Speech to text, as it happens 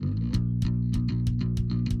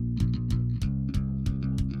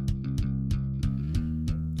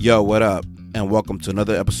Yo, what up? And welcome to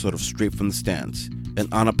another episode of Straight from the Stands, an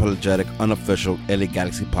unapologetic, unofficial LA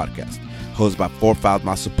Galaxy podcast, hosted by four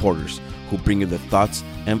Foulmouth supporters who bring you their thoughts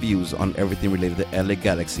and views on everything related to LA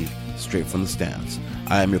Galaxy, straight from the stands.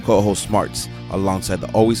 I am your co-host Smarts, alongside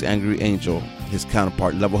the always angry Angel, his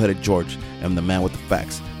counterpart level-headed George, and the man with the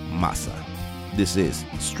facts, Masa. This is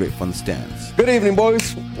Straight from the Stands. Good evening,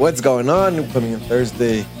 boys. What's going on? We're coming in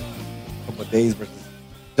Thursday,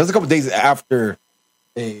 just a couple days after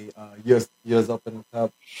a US Open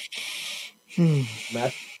Cup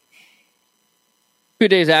match. 2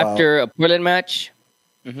 days after a Portland match.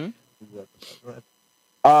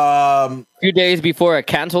 A Few days before a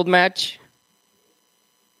canceled match.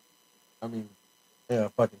 I mean, yeah,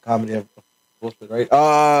 fucking comedy of bullshit, right?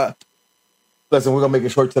 Listen, we're gonna make it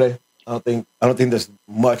short today. I don't think there's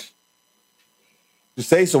much to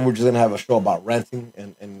say, so we're just gonna have a show about ranting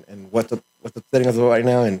and what's upsetting us right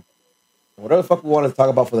now and whatever the fuck we want to talk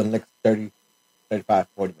about for the next 30, 35,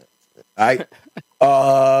 40 minutes. All right?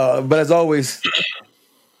 But as always,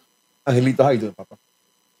 Angelito, how you doing, Papa?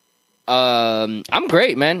 I'm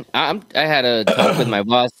great, man. I had a talk with my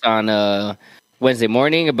boss on Wednesday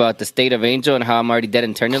morning about the state of Angel and how I'm already dead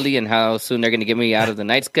internally and how soon they're going to get me out of the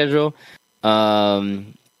night schedule.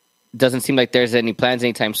 Doesn't seem like there's any plans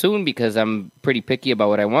anytime soon because I'm pretty picky about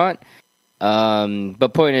what I want.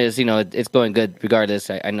 But point is, it's going good regardless.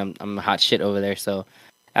 I'm hot shit over there, so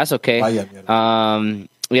that's okay.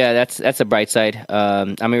 Yeah, that's a bright side.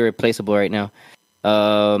 I'm irreplaceable right now.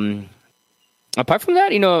 Apart from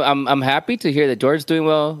that, I'm happy to hear that George's doing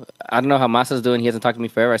well. I don't know how Masa's doing. He hasn't talked to me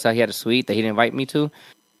forever. I saw he had a suite that he didn't invite me to.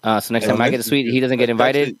 So next time I get a suite, he doesn't get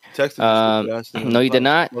invited. No, you did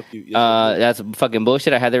not. That's fucking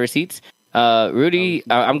bullshit. I had the receipts. Rudy,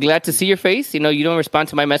 I'm glad to see your face. You don't respond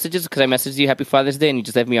to my messages because I messaged you Happy Father's Day and you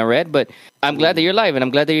just left me on red. But I'm glad that you're live and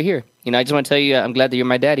I'm glad that you're here. I just want to tell you I'm glad that you're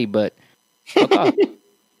my daddy. But fuck off.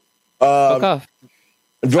 Fuck off.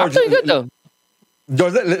 George, I'm doing good though.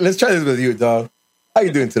 George, let's try this with you, dog. How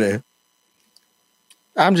you doing today?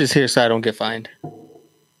 I'm just here so I don't get fined.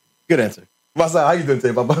 Good answer. Masa, how you doing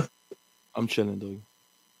today, Papa? I'm chilling, dog.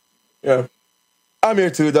 Yeah. I'm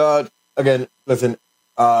here too, dog. Again, listen,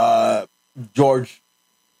 George,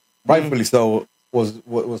 rightfully so, was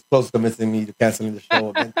close to convincing me to canceling the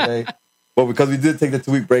show again today. But because we did take the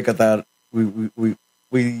 2-week break, I thought we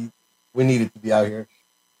needed to be out here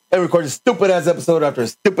and record a stupid-ass episode after a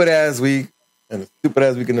stupid-ass week. And a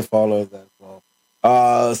stupid-ass weekend to follow that as well.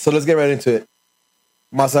 So let's get right into it.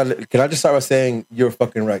 Masa, can I just start by saying you're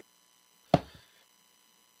fucking right?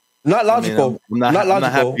 Not logical, not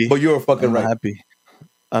logical, but you're fucking right. Happy.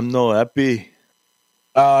 I'm no happy.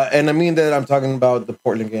 And I mean that I'm talking about the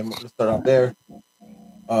Portland game. Let's start out there.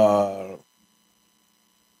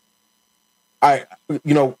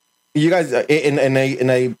 You guys, and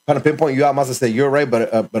I kind of pinpoint you out. Masa said you're right, but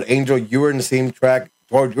Angel, you were in the same track.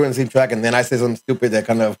 George, you're in the same track, and then I say something stupid that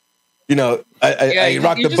kind of, I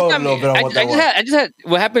rocked the boat a little bit on what that was. I just had,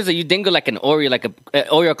 what happens is that you dingle like an Oreo, like a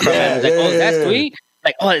Oreo caramel. That's sweet.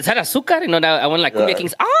 Like, is that azúcar? I went like,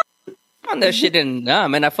 Kings on that shit, and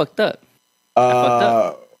man, I fucked up.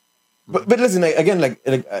 But listen, again, like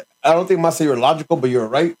I don't think Masa you're logical, but you're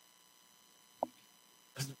right.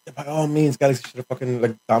 By all means, Galaxy should have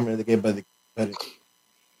fucking dominated the game, but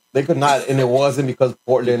they could not, and it wasn't because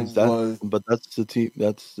Portland was. But that's the team.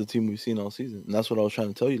 That's the team we've seen all season, and that's what I was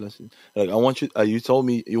trying to tell you. Listen, I want you. You told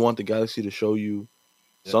me you want the Galaxy to show you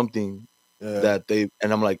something that they,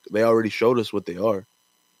 and I'm like, they already showed us what they are.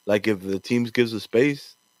 Like if the team gives us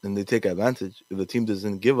space, then they take advantage. If the team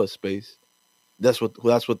doesn't give us space, that's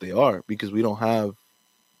what they are, because we don't have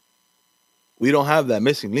that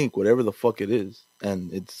missing link, whatever the fuck it is,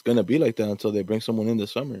 and it's gonna be like that until they bring someone in the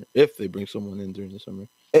summer. If they bring someone in during the summer.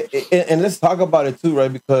 And let's talk about it too,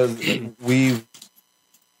 right? Because we've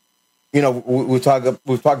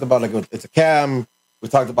talked about like it's a cam. We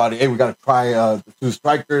talked about it. Hey, we got to try the two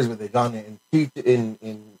strikers, but they've done it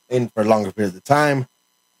in for longer periods of time.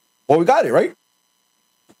 Well, we got it right.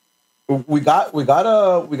 We got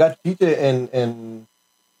Chiche and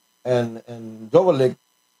Joveljic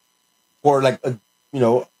for like a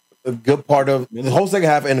good part of the whole second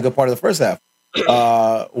half and a good part of the first half.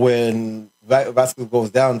 When Vasquez goes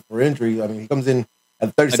down for injury, I mean, he comes in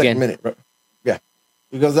at the 32nd minute. Right? Yeah,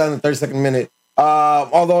 he goes down in the 32nd minute.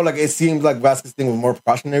 Although, like, it seems like Vasquez thing was more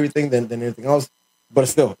precautionary thing than anything else, but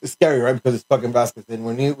still, it's scary, right? Because it's fucking Vasquez. And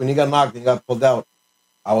when he got knocked and got pulled out,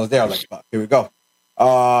 I was there. I was like, fuck, here we go.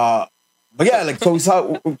 But yeah, like, so we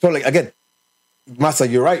saw. So like again, Masa,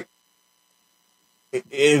 you're right.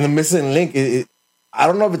 In the missing link, I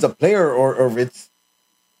don't know if it's a player or if it's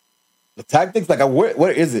the tactics, like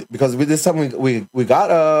where is it? Because with this time we got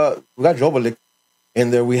Joveljic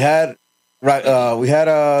in there. We had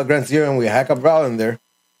Grandsir and we had Cabral in there,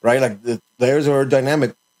 right? Like the players were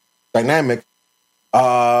dynamic. And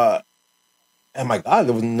my God,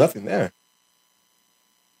 there was nothing there.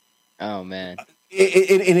 Oh man,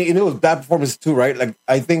 it was bad performance too, right? Like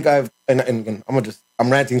I think and again, I'm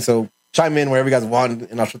ranting, so chime in wherever you guys want,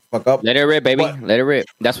 and I'll shut the fuck up. Let it rip, baby. Let it rip.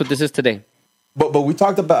 That's what this is today. But we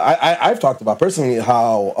talked about I've talked about personally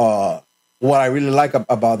how what I really like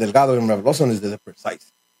about Delgado and Revolution is that they're precise,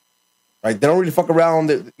 right? They don't really fuck around.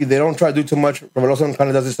 They don't try to do too much. Revolution kind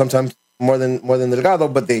of does it sometimes more than Delgado,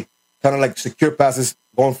 but they kind of like secure passes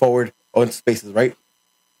going forward on spaces, right?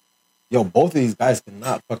 Yo, both of these guys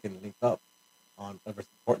cannot fucking link up on versus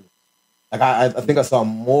Portland. Like I think I saw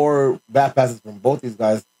more bad passes from both these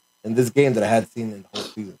guys in this game that I had seen in the whole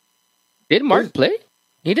season. Did Mark play?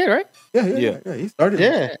 He did, right? Yeah. He started.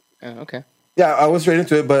 Yeah. Okay. Yeah, I was straight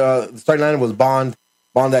into it, but the starting line was Bond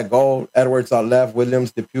at goal, Edwards on left,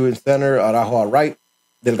 Williams, Depew in center, Araujo on right,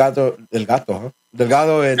 Delgado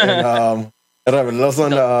and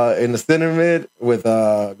Revolution in the center mid with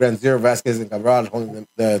Grandsir, Vasquez, and Cabral holding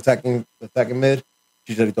the attacking mid.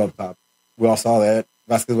 Chicharito up top. We all saw that.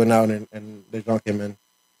 Vasquez went out and Dejan came in.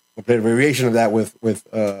 We played a variation of that with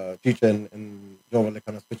Chicha and Joe, like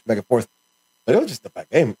kind of switching back and forth. But it was just a bad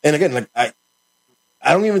game. And again, like I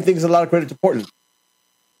don't even think it's a lot of credit to Portland.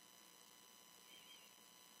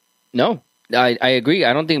 No, I agree.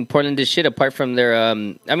 I don't think Portland did shit apart from their.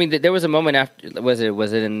 I mean, there was a moment after. Was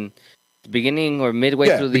it in the beginning or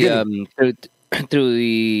midway through the through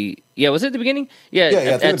the? Yeah, was it the beginning?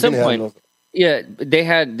 Yeah, at some point. Yeah, they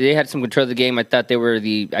had some control of the game. I thought they were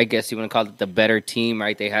I guess you want to call it the better team,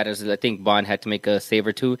 right? They had I think Bond had to make a save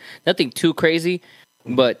or two. Nothing too crazy,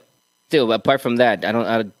 but still, apart from that, I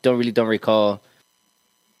don't recall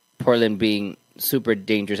Portland being super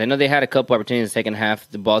dangerous. I know they had a couple opportunities in the second half.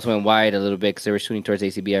 The balls went wide a little bit because they were shooting towards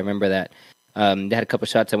ACB. I remember that. They had a couple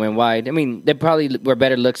shots that went wide. I mean, they probably were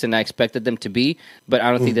better looks than I expected them to be, but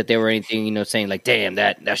I don't think that they were anything, saying like, damn,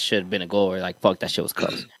 that should have been a goal, or like, fuck, that shit was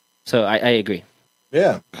close. So I agree.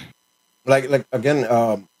 Yeah. Like again,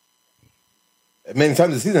 many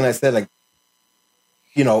times this season I said, like,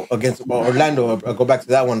 against Orlando, I'll go back to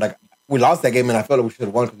that one. Like, we lost that game and I felt like we should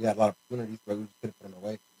have won because we had a lot of opportunities, but we just couldn't put them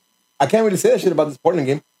away. I can't really say that shit about this Portland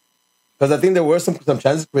game because I think there were some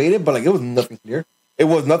chances created, but like it was nothing clear. It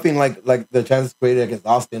was nothing like the chances created against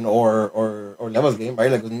Austin or Leva's game,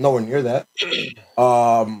 right? Like it was nowhere near that.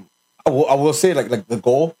 I will say like the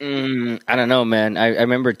goal. I don't know, man. I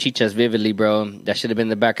remember Chichas vividly, bro. That should have been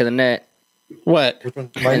the back of the net. What?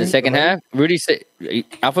 In the second half, Rudy said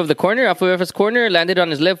off of his corner, landed on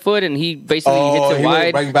his left foot, and he basically hits it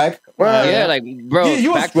wide. Right back. Yeah, like bro, he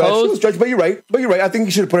was stretched. He was stretched, but you're right. I think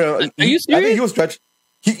he should have put it on. Are you serious? I think he was stretched.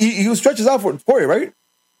 He stretches out for it, right?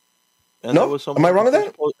 And no, am I wrong with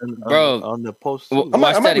that, bro? On the post,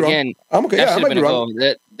 watch that again. I'm okay. That I might be wrong.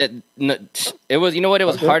 It was. You know what? It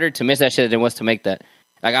was harder to miss that shit than it was to make that.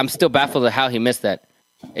 Like I'm still baffled at how he missed that.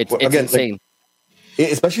 It's again, insane.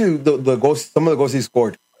 Especially the goals. Some of the goals he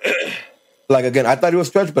scored. Like again, I thought he was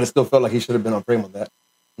stretched, but I still felt like he should have been on frame on that.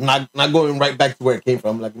 Not going right back to where it came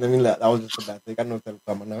from. Like I mean, that was just a bad thing. I know what I'm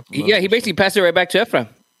talking about now. Yeah, he basically passed it right back to Efra.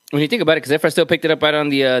 When you think about it, because Efra still picked it up right on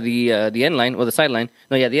the end line or the sideline.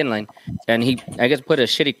 No, yeah, the end line, and he I guess put a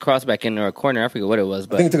shitty cross back in or a corner. I forget what it was,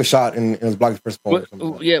 but I think he took a shot and it was blocked the first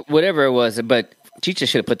ball. Yeah, whatever it was, but Chicha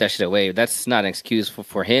should have put that shit away. That's not an excuse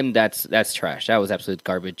for him. That's trash. That was absolute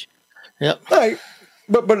garbage. Yep. Right.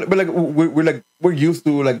 But like we're used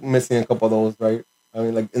to like missing a couple of those, right? I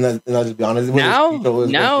mean, like, and I'll just be honest.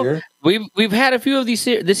 Now we've had a few of these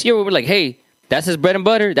this year where we're like, hey, that's his bread and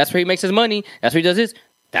butter. That's where he makes his money. That's where he does this.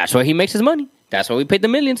 That's where he makes his money. That's why we paid the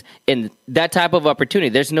millions. And that type of opportunity,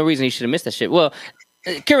 there's no reason he should have missed that shit. Well,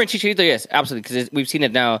 Kieran Chicharito, yes, absolutely, because we've seen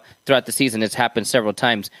it now throughout the season. It's happened several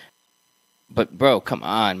times. But bro, come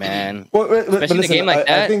on, man. Well, especially in a game like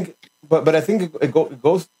that. I think, but I think it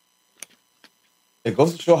goes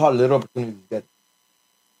to show how little opportunities you get.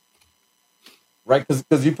 Right,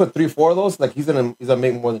 because you put 3-4 of those, like he's gonna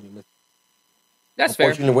make more than you miss. That's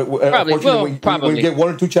fair. Probably. When you get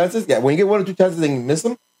one or two chances, when you get one or two chances and you miss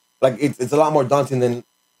them, like it's a lot more daunting than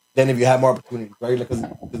if you have more opportunities, right? Like because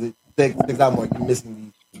it takes out more. You're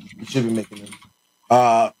missing these. You should be making them.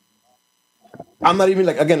 I'm not even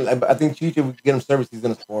like again. I think Chicha, we get him service, he's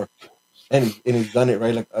gonna score, and he's done it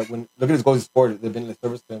right. Like when look at his goals he scored, they've been like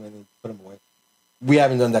service to him and he put him away. We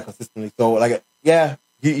haven't done that consistently, so like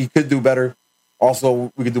he could do better.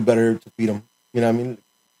 Also, we could do better to feed him. You know what I mean?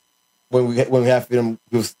 When we have feed him,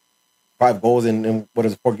 it was 5 goals in what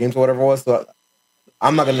is it, 4 games or whatever it was. So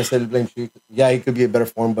I'm not gonna necessarily blame Sheik. Yeah, he could be a better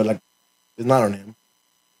form, but like, it's not on him.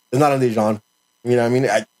 It's not on Dejan. You know what I mean?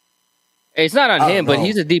 It's not on him, but know.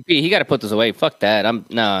 he's a DP. He got to put this away. Fuck that.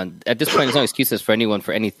 At this point, there's no excuses for anyone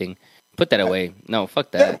for anything. Put that away. No, fuck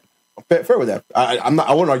that. Yeah, fair with that. I'm not.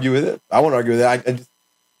 I won't argue with it. I'm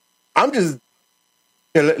just.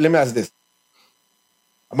 Here, let me ask this.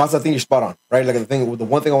 I think you're spot on, right? Like the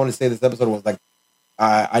one thing I wanted to say this episode was like,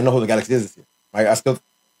 I know who the Galaxy is this year. Right?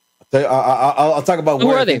 I'll talk about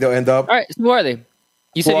where I think they'll end up. All right, so who are they?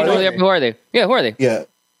 You said you know who are they? Yeah, who are they? Yeah,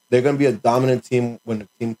 they're going to be a dominant team when the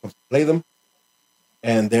team comes to play them,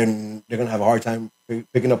 and then they're going to have a hard time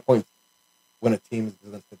picking up points when a team is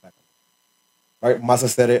going to sit back. Right? Masa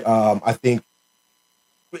said it. I think,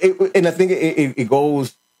 it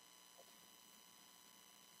goes.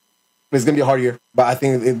 It's going to be a hard year, but I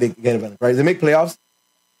think they get advantage. Right? They make playoffs.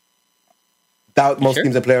 Without most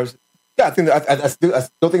teams and players. Yeah, I think I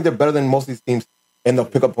still think they're better than most of these teams, and they'll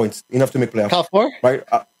pick up points enough to make playoffs. Top 4, right?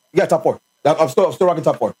 Yeah, top 4. I'm still rocking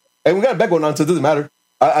top 4, and we got a bet going on, so it doesn't matter.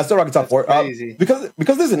 I still rocking top 4 because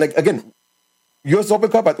listen, like again, U.S.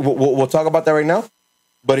 Open Cup. We'll talk about that right now.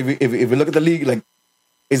 But if we look at the league, like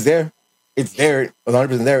it's there,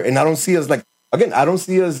 100% there, and I don't see us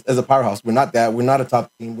as a powerhouse. We're not that. We're not a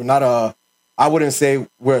top team. We're not a. I wouldn't say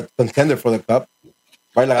we're a contender for the cup,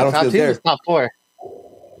 right? Like I don't see us there. Top 4.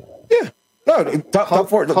 Yeah, no, top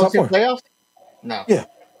 4. Top 4 playoffs. No. Yeah,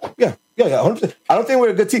 100%. I don't think we're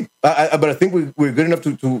a good team, but I think we're good enough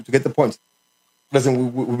to get the points.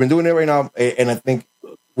 Listen, we've been doing it right now, and I think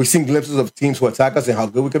we've seen glimpses of teams who attack us and how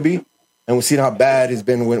good we could be, and we've seen how bad it's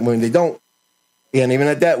been when they don't. And even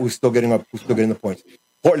at that, we're still getting the points.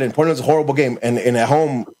 Portland's a horrible game, and at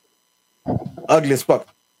home, ugly as fuck.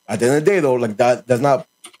 At the end of the day, though, like that's not,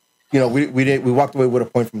 we walked away with a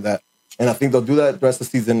point from that, and I think they'll do that the rest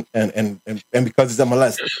of the season, and because it's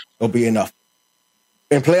MLS, it'll be enough.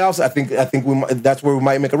 In playoffs, I think that's where we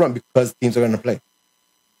might make a run because teams are going to play.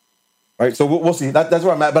 Right, so we'll see. That's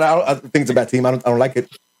where I'm at, but I think it's a bad team. I don't like it.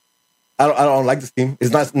 I don't like this team.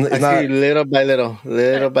 It's not. Little by little.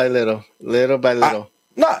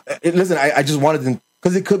 Listen, I just wanted them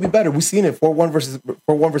because it could be better. We've seen it 4-1 versus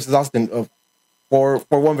Austin,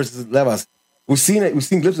 4-1 versus Levas. We've seen it. We've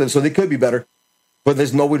seen glimpses of it, so they could be better. But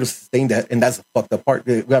there's no way to sustain that, and that's the fucked up part.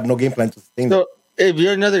 We have no game plan to sustain that. If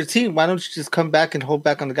you're another team, why don't you just come back and hold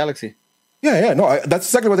back on the Galaxy? Yeah, no, that's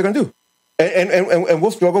exactly what they're gonna do. And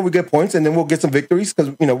we'll struggle. We get points, and then we'll get some victories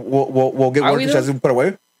because we'll get one or two chances we put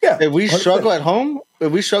away. Yeah. If we 100%. Struggle at home,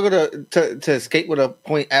 if we struggle to escape with a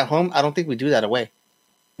point at home, I don't think we do that away.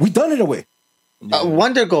 We done it away.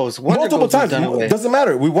 Wonder goals multiple times. It doesn't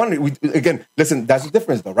matter. We won it. Again, listen. That's the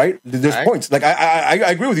difference, though, right? There's points. Like I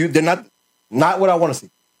agree with you. They're not what I want to see.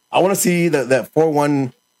 I want to see that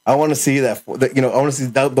 4-1. I want to see that. I want to see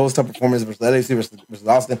those type of performances versus LAC versus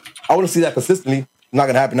Austin. I want to see that consistently. Not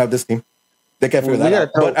gonna happen now. This team. They can't figure that out.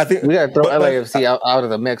 But I think we gotta throw LAFC out of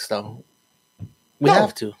the mix, though. We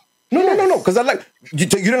have to. No. Because I like you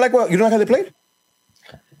don't like how they played.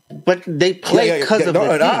 But they play because of the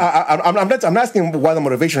team. I'm not asking why the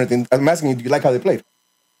motivation or anything. I'm asking you, do you like how they played?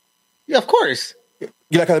 Yeah, of course.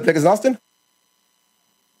 You like how they played against Austin?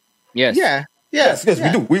 Yes. Yeah. Yes, we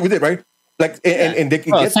do. We did, right? Like and they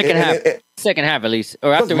can get second half at least,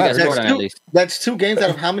 or after we got scored on at least. That's 2 games out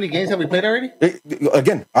of how many games have we played already?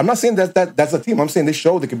 Again, I'm not saying that's a team. I'm saying they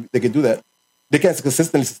show they can do that. They can't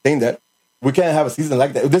consistently sustain that. We can't have a season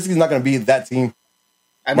like that. This season's not going to be that team.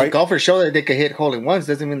 I mean, golfers show that they can hit hole-in-ones.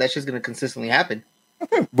 Doesn't mean that's just going to consistently happen.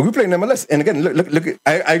 Okay, but we play in MLS, and again, look.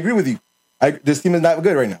 I agree with you. This team is not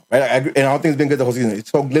good right now, right? I agree, and I don't think it's been good the whole season. It's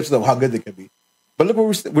so glimpses of how good they could be. But look where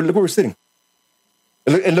we're sitting.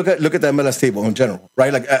 Look at the MLS table in general,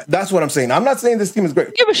 right? Like that's what I'm saying. I'm not saying this team is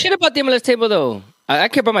great. Give a shit about the MLS table though. I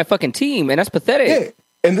care about my fucking team, and that's pathetic. Yeah,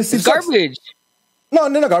 and this is garbage. No,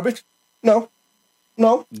 they're not garbage. No,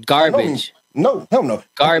 garbage. No, hell no.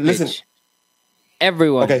 Garbage. Listen,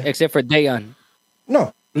 everyone except for Dayon.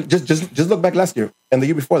 No, just look back last year and the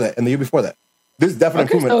year before that and the year before that. This is definitely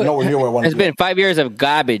improvement. So nowhere near where I want to be. It's been 5 years of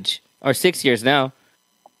garbage, or 6 years now.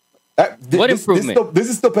 What improvement? This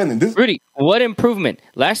is still pending. Rudy, what improvement?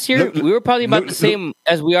 Last year, we were probably about the same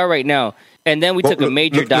as we are right now. And then we took a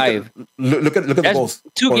major dive. Look at the goals.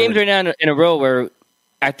 2 games right now in a row where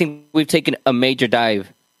I think we've taken a major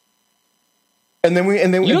dive. And then we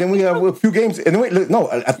have a few games. And then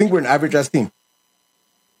I think we're an average ass team.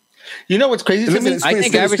 You know what's crazy to me? I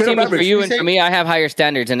think average team is for you, and for me, I have higher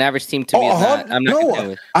standards. And average team to me is not. I'm not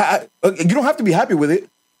content with. You don't have to be happy with it.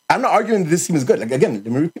 I'm not arguing this team is good. Like again, let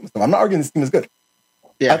me repeat myself. I'm not arguing this team is good.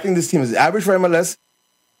 Yeah. I think this team is average for MLS,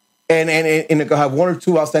 and it could have 1 or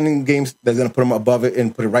 2 outstanding games that's going to put them above it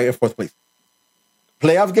and put it right at 4th place.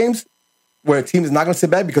 playoff games where a team is not going to sit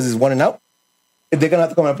back because it's 1-0, they're going to have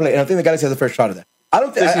to come and play. And I think the Galaxy has a fair shot of that. I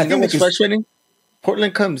don't think. I think it's frustrating.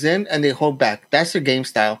 Portland comes in and they hold back. That's their game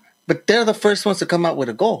style. But they're the first ones to come out with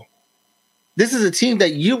a goal. This is a team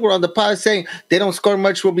that you were on the pod saying they don't score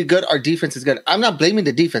much, we'll be good. Our defense is good. I'm not blaming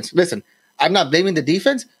the defense. Listen, I'm not blaming the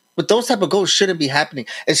defense, but those type of goals shouldn't be happening,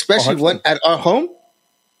 especially one at our home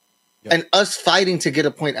and us fighting to get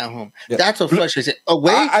a point at home. Yeah. That's what frustrates it.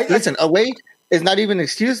 Away, away is not even an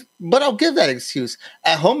excuse, but I'll give that excuse.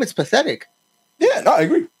 At home, it's pathetic. Yeah, no, I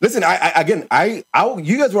agree. Listen,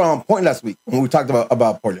 you guys were on point last week when we talked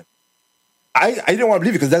about Portland. I didn't want to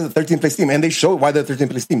believe it because that's a 13th place team, and they showed why they're a 13th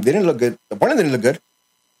place team. They didn't look good. Portland didn't look good.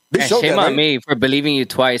 Shame on me for believing you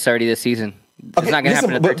twice already this season. It's not going to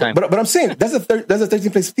happen a third time. But I'm saying that's a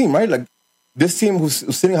 13th place team, right? Like this team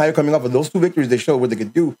who's sitting higher coming off of those 2 victories, they showed what they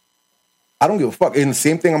could do. I don't give a fuck. And the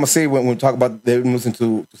same thing I'm gonna say when we talk about they losing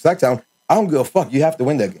to Sacktown. I don't give a fuck. You have to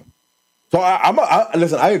win that game. So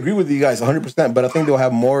listen. I agree with you guys 100%, but I think they'll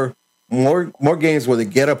have more games where they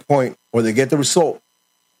get a point or they get the result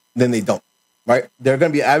than they don't. Right? They're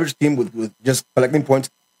going to be an average team with just collecting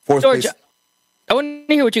points. George, I want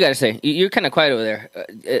to hear what you got to say. You're kind of quiet over there.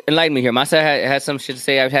 Enlighten me here. Masa had some shit to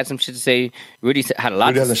say. I've had some shit to say. Rudy had a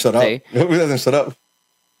lot to say. Rudy hasn't shut up.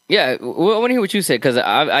 Yeah, I want to hear what you said because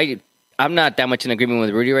I'm not that much in agreement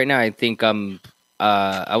with Rudy right now. I think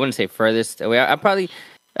I wouldn't say furthest away.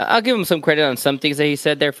 I'll give him some credit on some things that he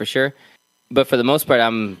said there for sure, but for the most part,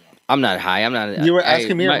 I'm not high. I'm not. You were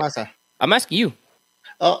asking me or Masa? I'm asking you.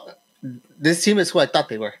 Oh, this team is who I thought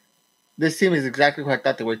they were. This team is exactly who I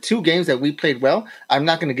thought they were. 2 games that we played well. I'm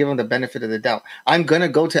not going to give them the benefit of the doubt. I'm going to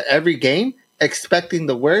go to every game expecting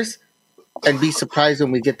the worst and be surprised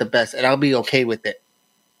when we get the best, and I'll be okay with it.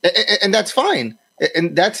 And that's fine.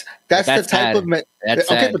 And that's the type of but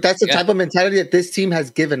that's the type of mentality that this team has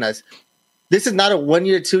given us. This is not a 1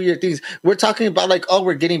 year, 2 year things. We're talking about like, oh,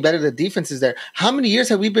 we're getting better. The defense is there. How many years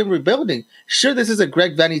have we been rebuilding? Sure, this is a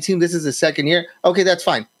Greg Vanney team. This is the second year. Okay, that's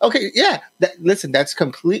fine. Okay, yeah. Listen, that's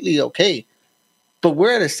completely okay. But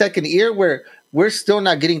we're at a second year where we're still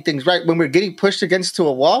not getting things right. When we're getting pushed against to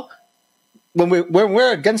a wall, when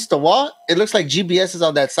we're against the wall, it looks like GBS is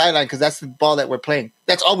on that sideline because that's the ball that we're playing.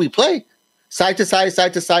 That's all we play. Side to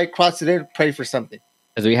side, cross it in, pray for something.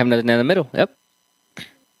 Because we have nothing in the middle. Yep.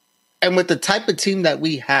 And with the type of team that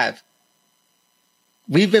we have,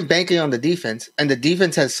 we've been banking on the defense, and the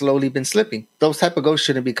defense has slowly been slipping. Those type of goals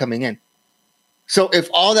shouldn't be coming in. So if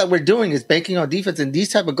all that we're doing is banking on defense and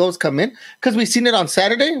these type of goals come in, because we've seen it on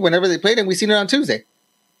Saturday whenever they played, and we've seen it on Tuesday.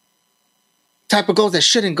 Type of goals that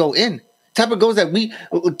shouldn't go in. Type of goals that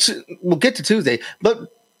we'll get to Tuesday.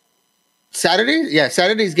 But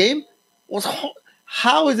Saturday's game was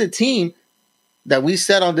how is a team that we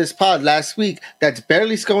said on this pod last week that's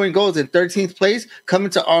barely scoring goals in 13th place coming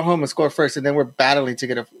to our home and score first, and then we're battling to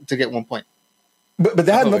get 1 point. But that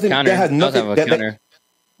had nothing. That had nothing.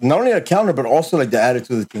 Not only a counter, but also like the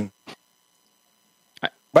attitude of the team.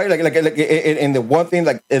 Right, and the one thing,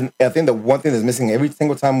 I think the one thing that's missing every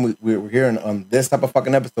single time we're hearing on this type of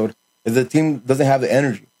fucking episode is the team doesn't have the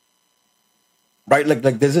energy. Right, like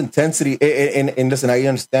there's intensity, and listen, I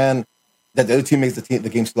understand that the other team makes the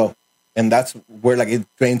game slow. And that's where like it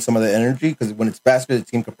drains some of the energy because when it's faster, the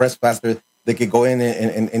team can press faster. They can go in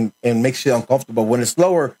and make shit uncomfortable. When it's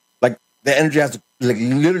slower, like the energy has to like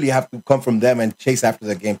literally have to come from them and chase after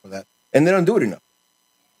the game for that, and they don't do it enough.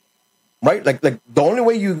 Right? Like the only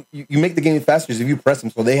way you make the game faster is if you press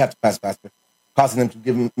them, so they have to pass faster, causing them to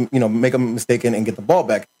give them, make a mistake and get the ball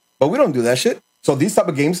back. But we don't do that shit. So these type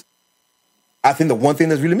of games, I think the one thing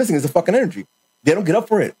that's really missing is the fucking energy. They don't get up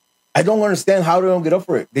for it. I don't understand how they don't get up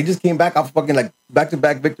for it. They just came back off fucking like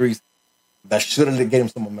back-to-back victories that should have gave them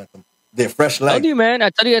some momentum. They're fresh legs. I told you, man. I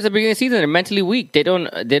told you guys at the beginning of the season, they're mentally weak. They don't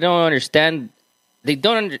understand. They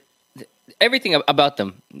don't everything about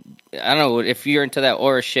them. I don't know if you're into that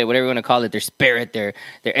aura shit, whatever you want to call it. Their spirit, their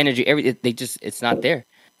energy, everything. It's not there.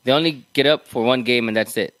 They only get up for one game and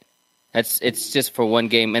that's it. It's just for one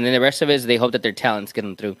game, and then the rest of it is they hope that their talents get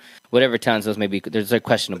them through whatever talents those may be. They're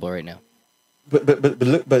questionable right now.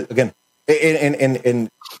 But again, and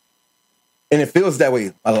it feels that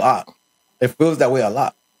way a lot. It feels that way a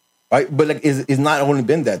lot, right? But like, it's not only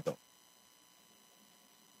been that though.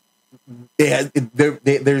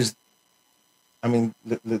 There's, I mean,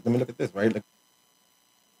 let me look at this, right? Like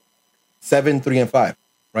 7, 3, and 5,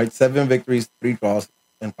 right? 7 victories, 3 draws,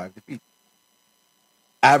 and 5 defeats.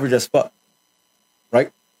 Average as fuck,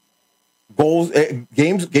 right? Goals,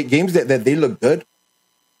 games that they look good.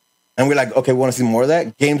 And we're like, okay, we want to see more of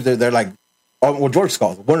that. Games they're like, what George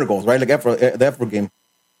calls wonder goals, right? Like the effort game.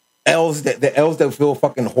 The L's that feel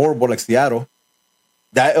fucking horrible, like Seattle,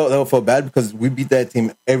 that would feel bad because we beat that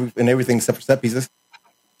team in everything except for set pieces.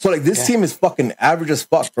 So like this team is fucking average as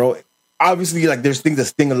fuck, bro. Obviously, like there's things that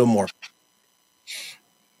sting a little more.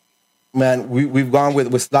 Man, we've gone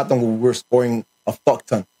with Zlatan where we're scoring a fuck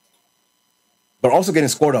ton, but also getting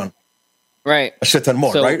scored on. Right. A shit ton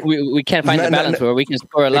more, so right? We can't find the balance where we can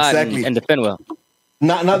score a lot and defend well.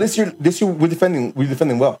 Now this year we're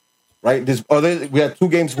defending well, right? We had 2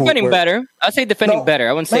 games. Defending better. I say defending better.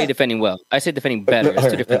 I wouldn't say defending well. I say defending better. It's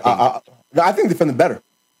 2 different things. I think defending better.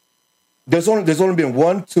 There's only been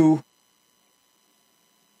 1, 2,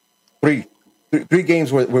 3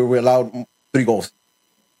 games where we allowed 3 goals.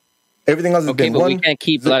 Everything else has been but we can't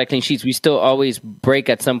keep a lot of clean sheets. We still always break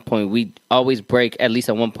at some point. We always break at least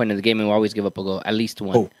at one point in the game, and we always give up a goal. At least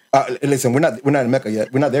one. Listen, we're not in Mecca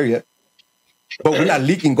yet. We're not there yet. But we're not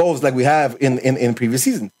leaking goals like we have in previous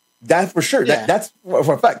seasons. That for sure. Yeah. That's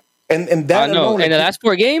for a fact. And that alone, in the last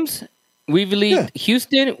 4 games, we've leaked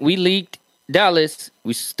Houston. We leaked Dallas.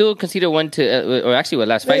 We still conceded 1 to, or actually,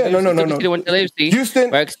 last 5 games? No. Conceded 1 to LAFC.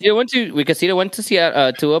 Houston. We conceded 1 to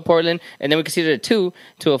Seattle, to Portland, and then we conceded a 2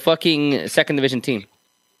 to a fucking second division team.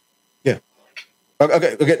 Yeah.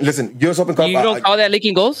 Okay. Listen, US Open Cup. You don't call that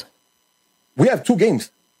leaking goals? We have 2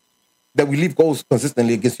 games that we leave goals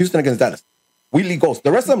consistently against Houston, against Dallas. We leave goals.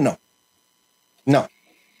 The rest of them, no.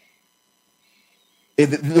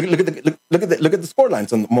 Look at the score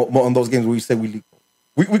lines on those games where we say we leak.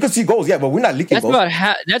 We could see goals, but we're not leaking goals.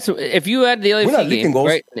 That's if you had the LAFC we're not leaking goals.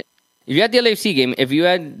 Right? If you had the LAFC game, if you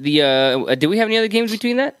had the, did we have any other games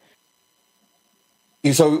between that?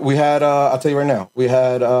 So we had, I'll tell you right now, we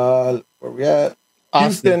had, where we at?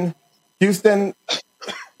 Houston, we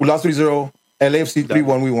lost 3-0. LAFC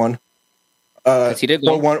 3-1, we won.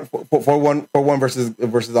 4-1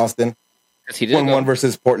 versus Austin. 1-1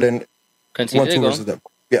 versus Portland. 1-2 versus them.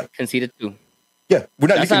 Yeah. Conceded 2. Yeah, we're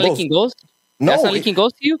not leaking goals. No, that's not leaking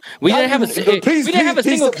goals to you. We didn't have a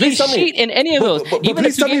single clean sheet in any of those. Even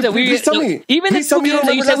the 2 games that we even the 2 games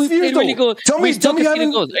that you said we played really good. Tell me,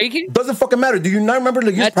 goals. Are you kidding? Doesn't fucking matter. Do you not remember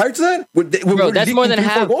the years prior to that? Bro, that's more than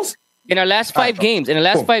half. In our last 5 games,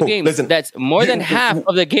 listen, that's more than half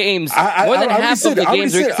of the games. More than half of the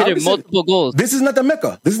games are considered multiple goals. This is not the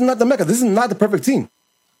Mecca. This is not the perfect team.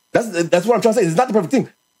 That's what I'm trying to say. It's not the perfect team.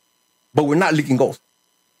 But we're not leaking goals.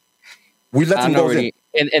 We let some goals in.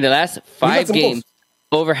 In the last 5 games,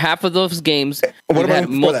 over half of those games, we had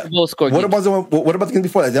multiple score games. What about the games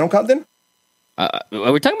before that? They don't count then?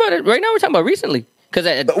 We're talking about it right now. We're talking about recently. Because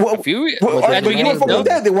at the beginning of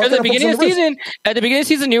the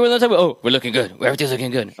season, you were talking about, we're looking good. Everything's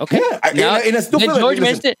looking good. Okay. Yeah, and George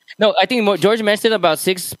mentioned it. No, I think George mentioned it about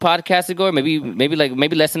 6 podcasts ago, or maybe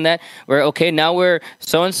less than that. Where now we're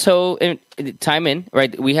so and so time in,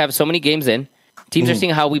 right? We have so many games in. Teams are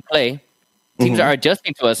seeing how we play. Teams are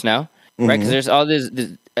adjusting to us now, right? Because there's all this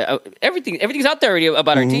everything's out there already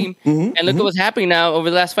about our team, and look at what's happening now over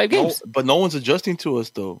the last 5 games. But no one's adjusting to us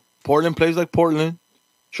though. Portland plays like Portland.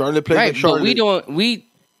 Charlotte plays like Charlotte.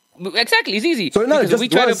 But exactly. It's easy. So we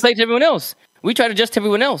try to play to everyone else. We try to adjust to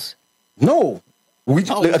everyone else. No, we're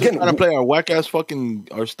trying to play our whack ass fucking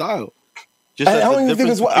our style. I don't even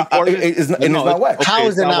think it's whack. It's not whack. Okay, how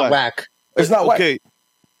is it not whack? It's not whack. Okay.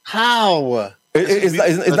 How?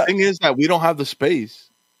 The thing is that we don't have the space.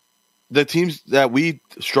 The teams that we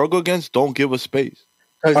struggle against don't give us space.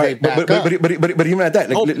 Right, but even at that,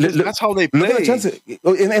 that's how they play. Look at the chances,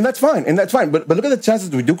 and that's fine, But look at the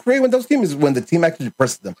chances we do create when those teams is when the team actually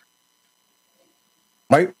presses them,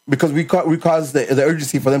 right? Because we cause the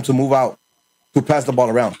urgency for them to move out, to pass the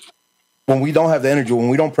ball around. When we don't have the energy, when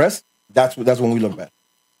we don't press, that's when we look bad,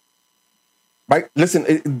 right? Listen,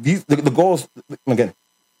 the goals again.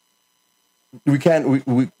 We can't.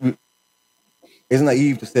 It's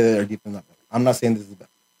naive to say that our defense is not better. I'm not saying this is the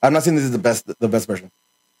best. I'm not saying this is the best version.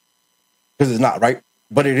 Because it's not, right?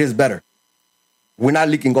 But it is better. We're not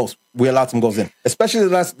leaking goals. We allowed some goals in, especially the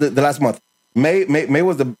last month. May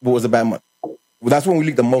was a bad month. That's when we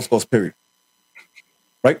leaked the most goals. Period.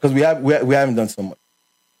 Right? Because we haven't done so much.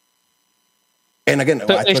 And again,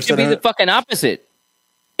 so it should be the fucking opposite.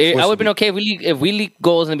 I would have been okay if we leak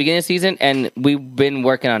goals in the beginning of the season, and we've been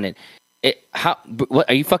working on it. What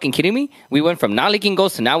are you fucking kidding me? We went from not leaking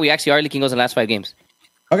goals to now we actually are leaking goals in the last 5 games.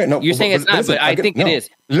 Okay, no, you're saying it's not, but I think it is.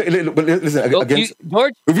 But listen, against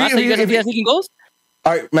George, you guys think he has leaking goals?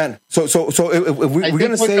 All right, man. So if we're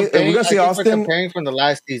gonna say Austin, we're comparing from the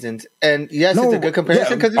last seasons, and yes, it's a good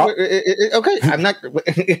comparison because okay, I'm not.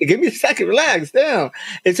 Give me a second, relax, down.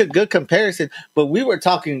 It's a good comparison, but we were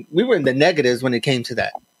in the negatives when it came to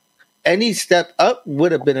that. Any step up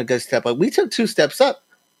would have been a good step up. We took 2 steps up,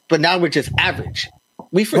 but now we're just average.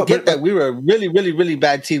 We forget that we were a really, really, really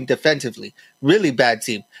bad team defensively. Really bad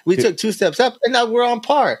team. We took 2 steps up, and now we're on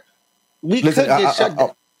par. We could get shut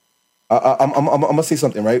down. I'm gonna say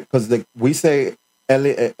something, right? Because we say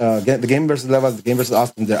the game versus Levas, the game versus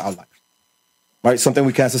Austin, they're outliers, right? Something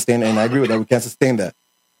we can't sustain, and I agree with that. We can't sustain that.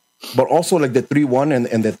 But also, like the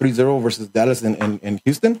 3-1 and the 3-0 versus Dallas and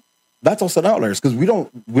Houston, that's also outliers because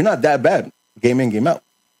we're not that bad game in, game out.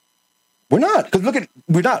 We're not, because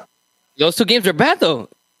we're not. Those 2 games are bad though.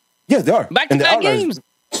 Yes, they are. Back-to-back games.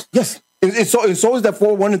 Yes, and so is that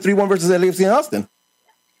 4-1 and 3-1 versus LAFC and Austin.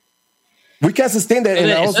 We can't sustain that.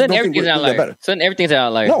 So then everything's an outlier. So then everything's an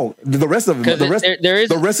outlier. No, the rest of them.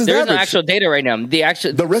 The rest is no actual data right now. The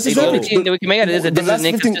rest is the only team that we can make out of this is an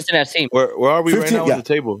inconsistent ass team. Where are we 15, right now on the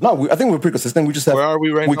table? No, I think we're pretty consistent. We just have. Where are we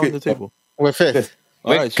right now on the table? We're 5th.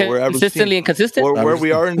 All right, so we're consistently inconsistent. Where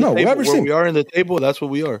we are in the table, where we are in the table, that's what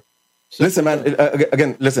we are. So, listen, man.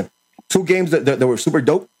 Again, listen. 2 games that were super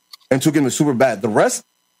dope, and 2 games were super bad. The rest,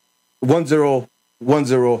 1-0,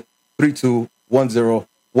 1-0, 3-2, 1-0,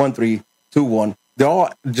 1-3, 2-1. They're all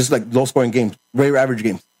just like low-scoring games, very average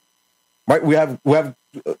games, right? We have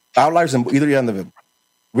outliers in either end of them.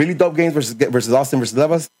 Really dope games versus Austin versus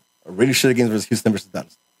Levas, or really shitty games versus Houston versus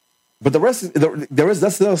Dallas. But the rest,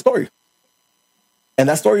 that's the story, and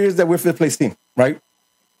that story is that we're 5th place team, right?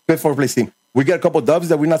 5th, 4th place team. We get a couple dubs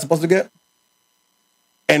that we're not supposed to get,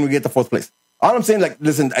 and we get the 4th place. All I'm saying, like,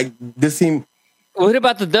 listen, this team. What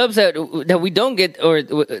about the dubs that we don't get, or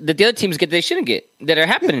that the other teams get they shouldn't get, that are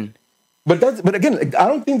happening? But again, I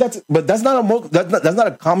don't think that's not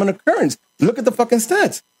a common occurrence. Look at the fucking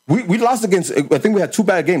stats. We lost against. I think we had 2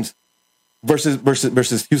 bad games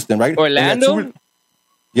versus Houston, right? Orlando.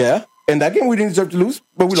 Yeah, and that game we didn't deserve to lose,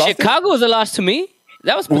 but we lost. Chicago was a loss to me.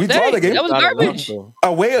 That was pathetic. We draw the game. That was garbage.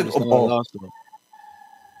 Away.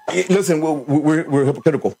 Listen, we're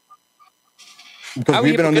hypocritical. Because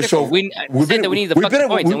we've been on this show. We said that we need the fucking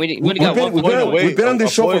points, and we only got 1 point. We've been on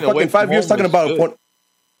this show for fucking 5 years talking about a point.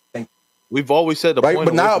 We've always said the right,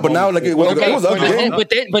 point. But now, like it was ugly.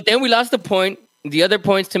 But then we lost the point. The other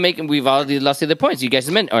points to make, and we've already lost the other points. You guys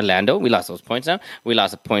meant Orlando. We lost those points now. We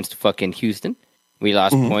lost the points to fucking Houston. We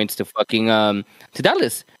lost points to fucking to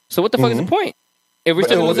Dallas. So what the fuck is the point? If we're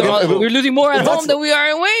still we're losing more at home than we are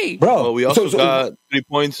away, bro. Well, we also got 3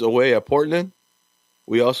 points away at Portland.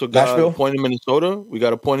 We also got Nashville. A point in Minnesota. We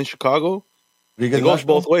got a point in Chicago. It goes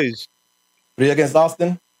both ways. 3 against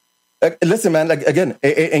Austin. Listen, man. Like again,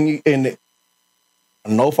 and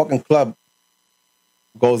no fucking club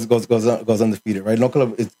goes undefeated, right? No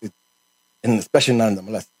club is and especially none of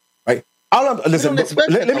them, less, right? Listen, let me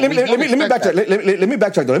backtrack. Let me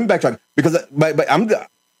backtrack though. Let me backtrack because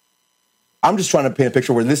I'm just trying to paint a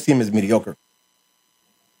picture where this team is mediocre.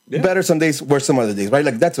 Yeah. Better some days, worse some other days, right?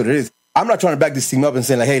 Like that's what it is. I'm not trying to back this team up and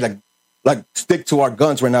saying like, hey, like stick to our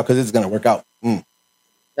guns right now because it's gonna work out. Not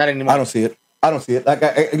anymore. I don't see it. Like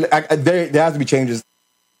there has to be changes.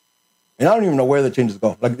 And I don't even know where the changes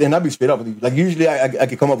go. Like, and I'll be straight up with you. Like, usually I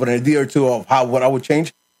could come up with an idea or two of what I would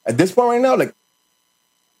change. At this point right now, like,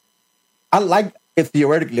 I like it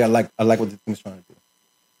theoretically. I like what the team's trying to do.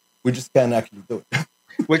 We just can't actually do it.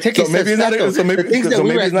 We're taking the things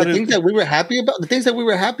that we were happy about. The things that we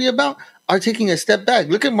were happy about are taking a step back.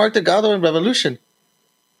 Look at Mark Delgado and Revolution.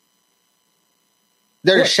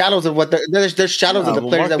 There's shadows of there's shadows of the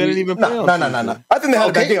players that we even play. No. I think they had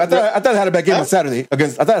a bad game. I thought they had a bad game on Saturday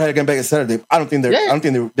against. I thought they had a game back on Saturday. I don't think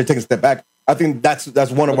they're taking a step back. I think that's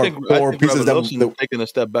one of our core pieces that taking a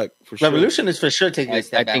step back for sure. Revolution is for sure taking a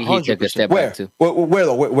step back. I think he took a step back too. Where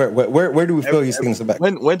though? Where do we feel he's taking a step back?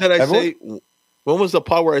 When did I say? When was the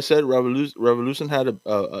part where I said Revolution had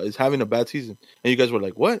is having a bad season, and you guys were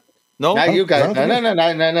like, "What? No, not you guys. No. I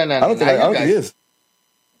don't think he is."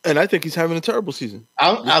 And I think he's having a terrible season.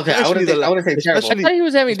 I want to say terrible. I thought he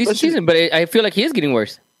was having a decent season, but I feel like he is getting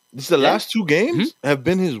worse. The last 2 games have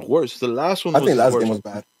been his worst. The last one, I think last game was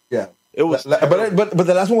bad. Yeah, it was. But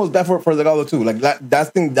the last one was bad for Delgado too. Like that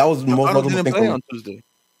was the most notable thing. On Tuesday.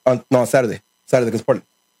 On Saturday against Portland.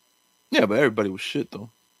 Yeah, but everybody was shit though.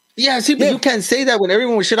 Yeah, see, but you can't say that when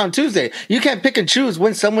everyone was shit on Tuesday. You can't pick and choose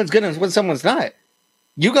when someone's good and when someone's not.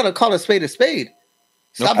 You got to call a spade a spade.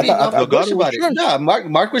 Stop being off the bush about it. No,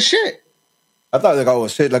 Mark was shit. I thought the guy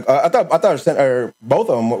was shit. Like I thought both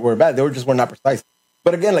of them were bad. They were not precise.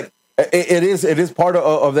 But again, like it is part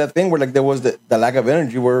of that thing where like there was the lack of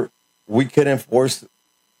energy where we couldn't force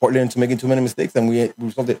Portland into making too many mistakes, and we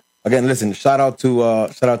resulted. Again, listen, shout out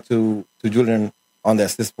to Julian on the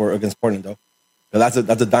assist against Portland though. That's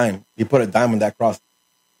a dime. He put a dime on that cross.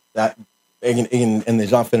 That in the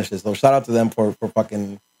Jean finishes. So shout out to them for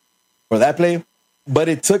that play. But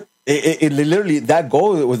it took It literally, that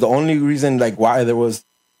goal was the only reason like why there was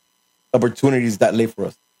opportunities that late for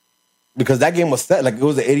us, because that game was set. Like it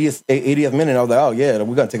was the 80th minute. I was like, oh yeah,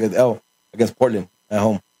 we gotta take an L against Portland at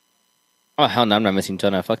home. Oh hell no, I'm not missing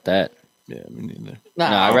Jonah. Fuck that. Yeah, me neither. No,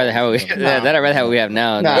 I'd rather have what I'd rather have what we have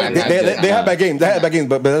now. They have bad games. They had bad games,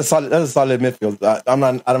 but that's a solid midfield.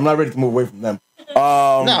 I'm not ready to move away from them.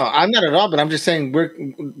 No, I'm not at all. But I'm just saying we're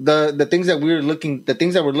the things that we're looking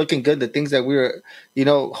good, the things that we were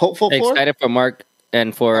hopeful for. Excited for Mark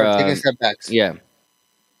and for taking step backs. Yeah.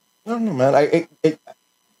 I don't know, man.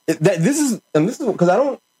 This is because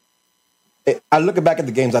I look back at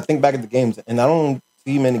the games. I think back at the games, and I don't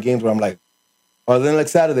see many games where I'm like, other than like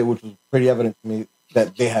Saturday, which was pretty evident to me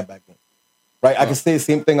that they had bad games. Right? I can say the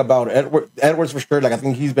same thing about Edwards for sure. Like I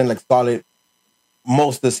think he's been like solid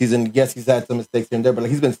most of the season. Yes, he's had some mistakes here and there, but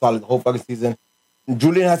like he's been solid the whole fucking season.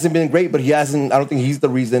 Julian hasn't been great, but he hasn't. I don't think he's the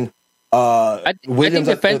reason. I think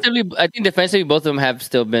defensively, both of them have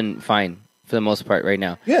still been fine for the most part right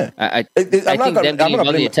now. Yeah, I think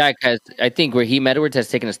the attack has. I think Raheem Edwards has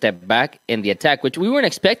taken a step back in the attack, which we weren't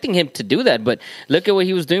expecting him to do that. But look at what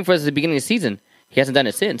he was doing for us at the beginning of the season. He hasn't done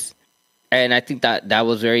it since, and I think that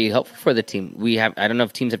was very helpful for the team. I don't know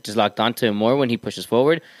if teams have just locked onto him more when he pushes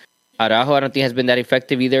forward. Araujo, I don't think has been that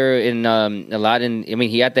effective either in a lot.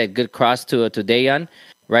 He had that good cross to Dejan,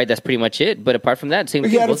 right? That's pretty much it. But apart from that, same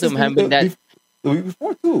thing. Both of them haven't been that. The week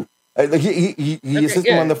before too. Like he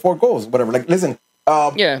assisted him on the 4 goals, whatever. Like, listen.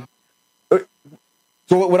 Yeah.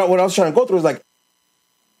 So what I was trying to go through is like,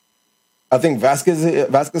 I think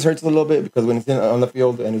Vasquez hurts a little bit because when he's on the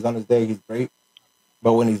field and he's on his day, he's great.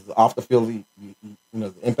 But when he's off the field, he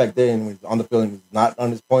the impact there, and when he's on the field and he's not on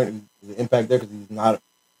his point, the impact there because he's not.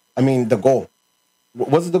 I mean, the goal.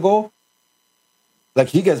 Was it the goal? Like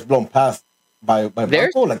he gets blown past by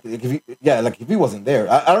Blanco. Like if he wasn't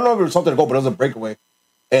there, I don't know if it was something to go, but it was a breakaway,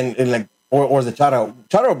 and like or is it Chara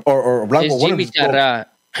or Blanco? It's Jimmy Chara.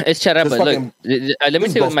 It's Chara, but look, let me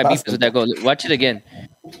say what my beef is with that goal. Watch it again.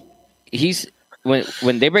 He's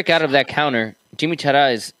when they break out of that counter, Jimmy Chara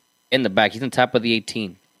is in the back. He's on top of the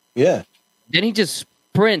 18. Yeah. Then he just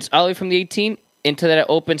sprints all the way from the 18 into that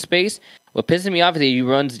open space. What pisses me off is that he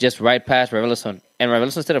runs just right past Raveloson. And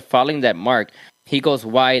Raveloson, instead of following that mark, he goes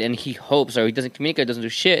wide and he hopes, or he doesn't communicate, doesn't do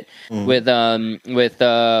shit with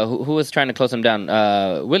who was trying to close him down?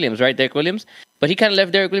 Williams, right? Derek Williams. But he kind of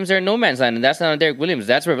left Derek Williams there in no man's land, and that's not on Derek Williams.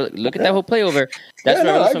 That's look at that whole play over. That's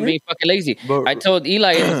Raveloson being fucking lazy. But I told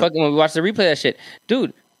Eli when we watched the replay of that shit,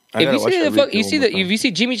 dude. If you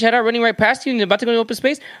see Jimmy Chara running right past you and about to go in open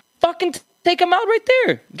space, fucking take him out right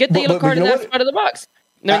there. Get the yellow card in that part of the box.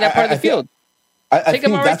 No, in that part of the field. I think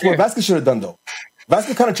that's what Vasquez should have done, though.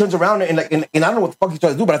 Vasquez kind of turns around and I don't know what the fuck he's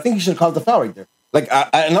trying to do, but I think he should have caused the foul right there. Like,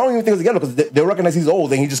 I don't even think it was yellow because they recognize he's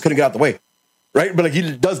old and he just couldn't get out the way, right? But like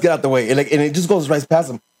he does get out the way, and it just goes right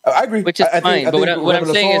past him. I agree, which is fine. But what I'm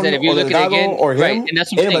saying is that if you look at it again, right, and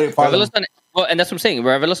that's what I'm saying. And that's what I'm saying.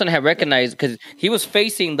 Raveloson had recognized because he was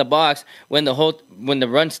facing the box when the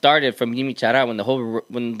run started from Jimmy Chara, when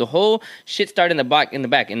the whole shit started in the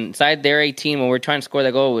back inside their 18 when we're trying to score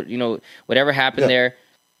that goal. Whatever happened there.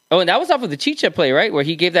 Oh, and that was off of the Chicha play, right? Where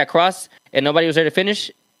he gave that cross and nobody was there to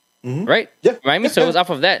finish, right? Yeah. Remind me? So it was off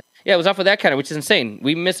of that. Yeah, it was off of that counter, which is insane.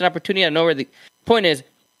 We missed an opportunity. I know where the point is.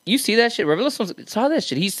 You see that shit? Raveloson saw that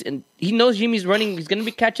shit. He knows Jimmy's running. He's going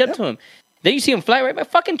to catch up to him. Then you see him fly right by.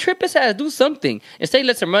 Fucking trip his ass. Do something. Instead, he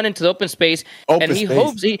lets him run into the open space.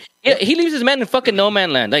 Hopes he leaves his man in fucking no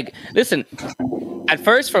man land. Like, listen, at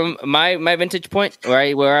first, from my vantage point,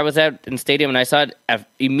 where I was at in the stadium and I saw it,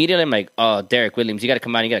 immediately I'm like, oh, Derek Williams, you got to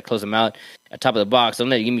come out. You got to close him out at top of the box. Don't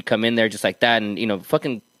let Jimmy come in there just like that and,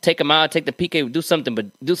 fucking take him out, take the PK, do something, but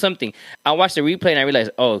do something. I watched the replay and I realized,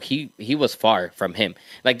 oh, he was far from him.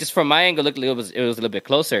 Like, just from my angle, it was a little bit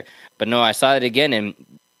closer. But no, I saw it again and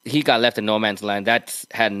he got left in no man's land. That's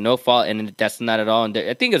had no fault, and that's not at all. And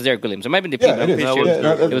I think it was Derek Williams. It might have been the I'm pretty sure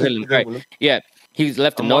it was Williams. Right. Yeah, he was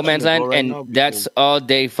left in no man's land, and that's all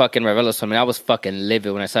day fucking Raveloson. I mean, I was fucking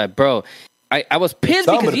livid when I saw it, bro. I was pissed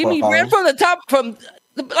because he ran from the top from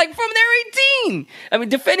their 18. I mean,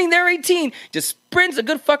 defending their 18, just sprints a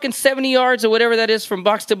good fucking 70 yards or whatever that is from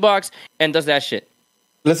box to box, and does that shit.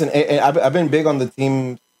 Listen, I've been big on the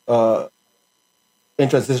team in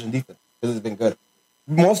transition defense. This has been good.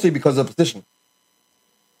 Mostly because of position.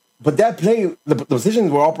 But that play, the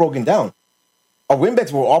positions were all broken down. Our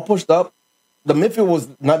wingbacks were all pushed up. The midfield was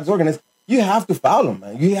not disorganized. You have to foul them,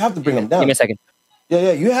 man. You have to bring them down. Give me a second.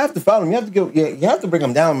 Yeah, you have to foul them. You have to bring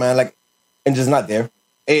them down, man. Like, and just not there.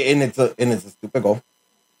 And it's a stupid goal.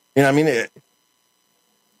 You know what I mean?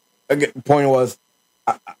 The point was,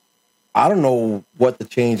 I don't know what the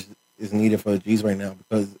change is needed for the G's right now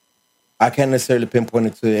because I can't necessarily pinpoint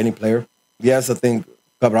it to any player. Yes, I think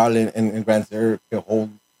Cabral and Grant Zer can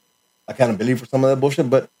hold accountability for some of that bullshit,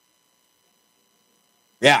 but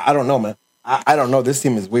yeah, I don't know, man. I don't know. This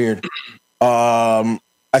team is weird. I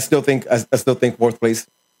still think fourth place.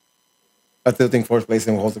 I still think fourth place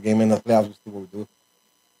and we'll hold the game in the playoffs. We'll see what we do.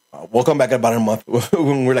 We'll come back in about a month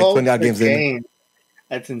when we're like 20 odd games in.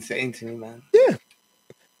 That's insane to me, man. Yeah.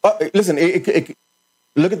 Listen,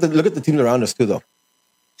 look at the teams around us too, though.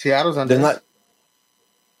 Seattle's on this.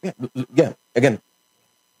 Yeah. Again,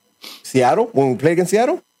 Seattle. When we played against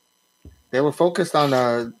Seattle, they were focused on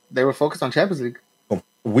Champions League.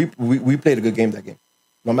 We played a good game that game.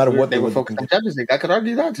 No matter what they were focused on Champions League. I could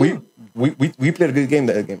argue that too. We played a good game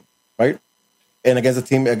that game, right? And against a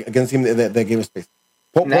team that gave us space.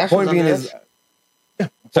 Point being is,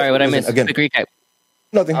 sorry, what I missed. Again, quick recap.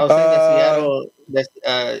 Nothing. I was saying that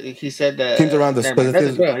Seattle. He said that teams around us.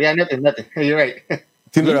 Nothing. You're right.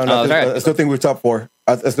 Teams around us. I still think we're top four.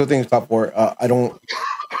 I still think it's top four. I don't.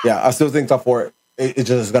 Yeah, I still think top four. It's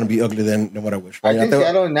just gonna be uglier than what I wish. Right? I think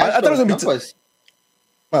Seattle and Nashville. I thought it was gonna be.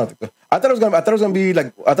 I don't think so. I thought it was gonna be like.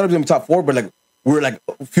 I thought it was gonna be top four, but like we're like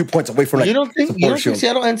a few points away from like. You don't think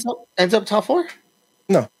Seattle ends up top four?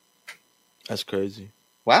 No. That's crazy.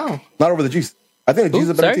 Wow. Not over the G's. I think the G's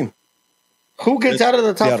is a better team. Who gets out of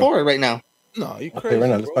the top four right now? No, you crazy. Okay, right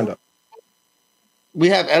now, let's find out. We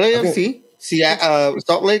have LAFC,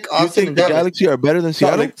 Salt Lake, Austin, you think and the Dallas. Galaxy are better than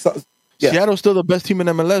Seattle? Yeah. Seattle's still the best team in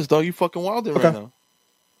MLS, dog. You fucking wilding right now.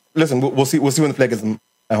 Listen, we'll see. We'll see when the play gets them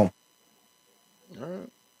at home. All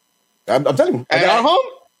right. I'm telling you. At home?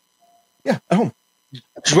 Yeah, at home.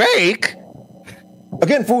 Drake.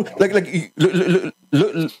 Again, fool.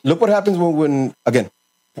 Look what happens when again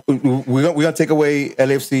we're gonna take away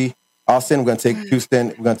LAFC, Austin. We're gonna take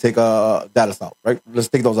Houston. We're gonna take Dallas out. Right? Let's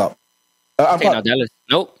take those out. Dallas.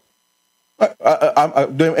 Nope.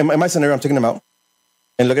 In my scenario, I'm taking them out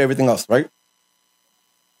and look at everything else. Right?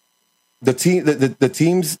 The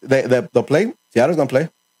teams that they'll play, Seattle's gonna play.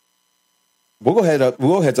 We'll go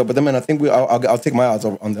heads up with them, and I think I'll take my odds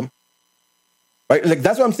on them. Right? Like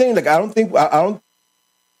that's what I'm saying. Like I understand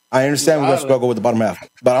we're gonna struggle with the bottom half,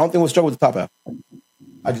 but I don't think we'll struggle with the top half.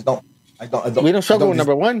 I just don't. I don't. We don't struggle with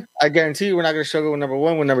number one. I guarantee you, we're not gonna struggle with number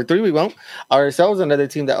one. With number three, we won't. Ourselves, another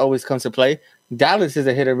team that always comes to play. Dallas is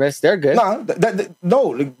a hit or miss. They're good.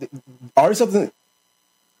 No. RSL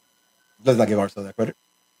does not give RSL that credit.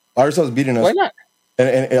 RSL is beating us. Why not?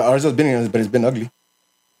 And RSL is beating us, but it's been ugly.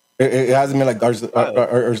 It hasn't been like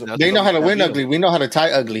RSL. They know how to win ugly. We know how to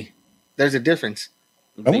tie ugly. There's a difference.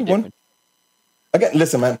 Again,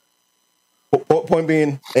 listen, man. Point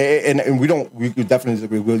being, and we definitely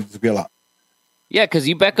disagree. We'll disagree a lot. Yeah, because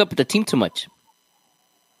you back up the team too much.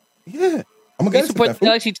 Yeah, I'm gonna support the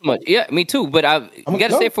Galaxy too much. Yeah, me too. But you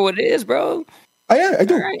gotta say it for what it is, bro. I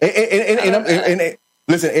do. Right. And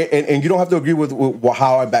listen, and you don't have to agree with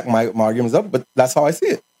how I back my arguments up, but that's how I see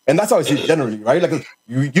it, and that's how I see it generally, right? Like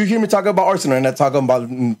you hear me talking about Arsenal, and I'm talking about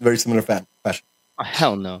very similar fashion. Oh,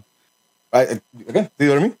 hell no. Right? Again, see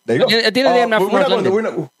what I mean? There you go. At the end of the day, I'm not from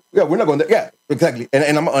London. We're not going there. Yeah, exactly.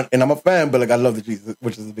 And I'm a fan, but like I love the G's,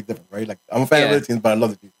 which is a big difference, right? Like I'm a fan of the teams, but I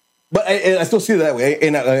love the G's. But I still see it that way.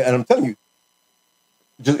 And I'm telling you,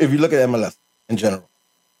 just if you look at MLS in general,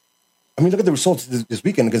 I mean, look at the results this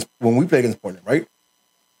weekend when we played against Portland, right?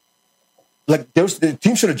 Like the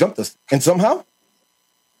team should have jumped us, and somehow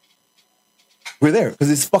we're there because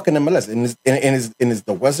it's fucking MLS, and it's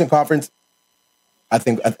the Western Conference. I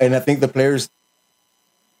think the players,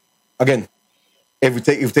 again, if we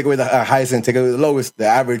take away the highest and take away the lowest, the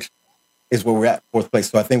average is where we're at, fourth place.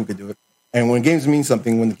 So I think we could do it. And when games mean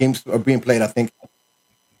something, when the games are being played, I think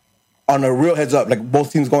on a real heads up, like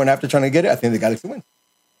both teams going after trying to get it, I think the Galaxy wins.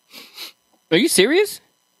 Are you serious?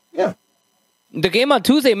 Yeah. The game on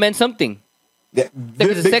Tuesday meant something. Yeah.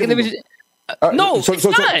 The second division. No, it's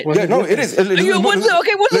not. Yeah, no, it is. What's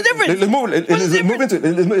the difference? Let's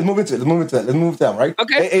move into that, right?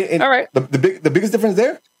 Okay. All right. The biggest difference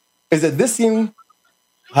there is that this team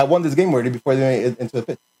had won this game already before they went into the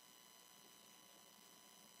pitch.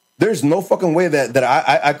 There's no fucking way that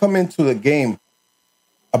I come into the game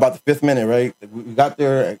about the fifth minute, right? We got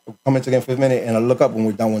there, come into the game 5th minute, and I look up when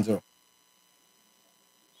we're down 1-0.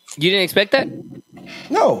 You didn't expect that?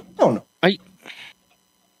 No.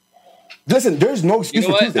 Listen, there's no excuse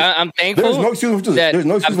for Tuesday. I'm thankful. There's no excuse for Tuesday.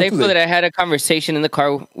 I'm thankful that I had a conversation in the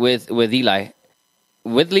car with Eli,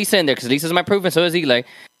 with Lisa in there, because Lisa's my proof, and so is Eli.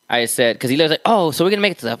 I said, because Eli was like, "Oh, so we're gonna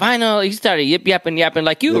make it to the final." He started yapping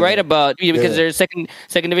like you, right? About because they're a second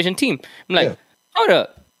division team. I'm like, hold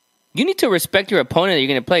up, you need to respect your opponent that you're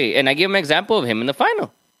gonna play, and I give him an example of him in the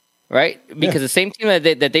final. right? Because the same team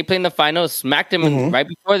that they played in the final smacked them right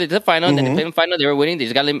before they did the final. Then they played in the final. They were winning. They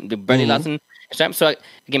just got they barely lost in time. So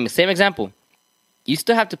again, the same example. You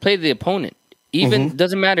still have to play the opponent. Even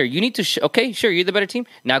doesn't matter. You need to. Okay, sure, you're the better team.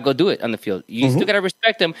 Now go do it on the field. You still gotta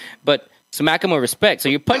respect them, but smack them with respect. So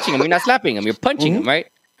you're punching them. You're not slapping them. You're punching them, right?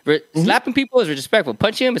 Slapping people is respectful.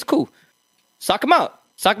 Punching them is cool. Sock them out.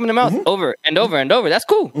 Sock them in the mouth over and over and over. That's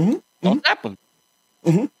cool. Don't slap them.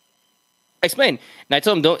 Explain. And I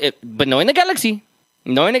told him, but knowing the Galaxy,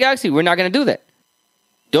 we're not going to do that.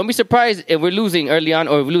 Don't be surprised if we're losing early on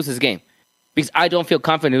or if we lose this game. Because I don't feel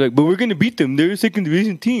confident. Like, but we're going to beat them. They're a second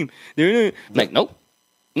division team. They're like, nope.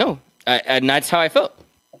 No. And that's how I felt.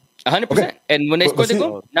 100%. Okay. And when they scored the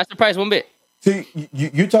goal, not surprised one bit. See,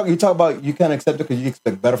 you talk about you can't accept it because you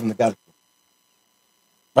expect better from the Galaxy.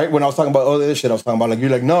 Right? When I was talking about all this shit, I was talking about like, you're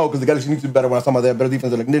like, no, because the Galaxy needs to be better. When I was talking about their better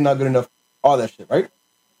defense, they're like, they're not good enough. All that shit, right?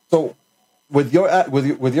 So with your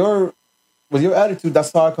attitude,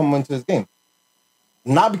 that's how I come into this game.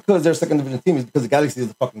 Not because they're a second division team, it's because the Galaxy is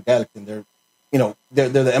the fucking Galaxy, and they're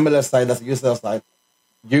the MLS side, that's the USL side.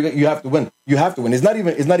 You have to win. You have to win. It's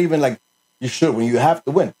not even like you should win. You have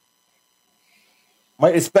to win,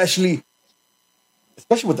 right? Especially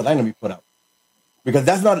with the lineup you put out, because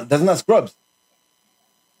that's not scrubs.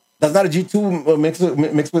 That's not a G2 mixed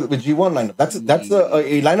with G1 lineup. That's a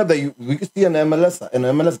lineup that we could see in the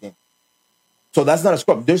MLS game. So that's not a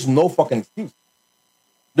scrub. There's no fucking excuse.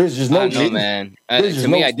 There's just no excuse. Man. To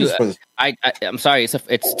me, I do. I'm sorry.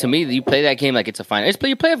 It's to me. You play that game like it's a final. It's play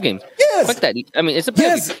your playoff games. Yes. Fuck that. I mean, it's a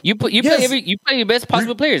playoff. Yes. You play your best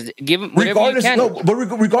possible players. Give them whatever you can. But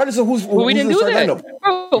regardless of who's we didn't do that. Lineup.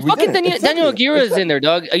 Bro, fucking Daniel Aguirre is in there,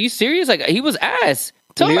 dog. Are you serious? Like he was ass.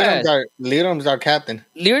 Leerdam's our captain.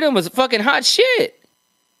 Leerdam was fucking hot shit.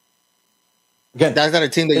 Again, that's not a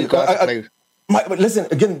team that you got to play. But listen,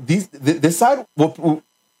 again, this side,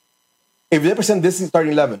 if they present this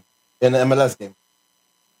starting 11 in the MLS game,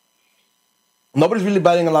 nobody's really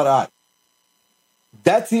batting a lot of eye.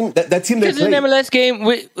 That team they played. Because in the MLS game,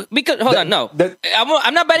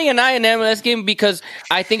 I'm not betting an eye in the MLS game because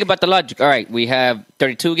I think about the logic. All right, we have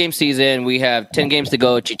 32-game season. We have 10 games to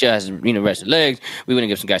go. Chicha has rested legs. We want to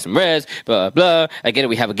give some guys some rest. Blah blah. I get it.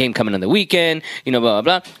 We have a game coming on the weekend. Blah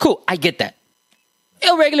blah. Cool. I get that.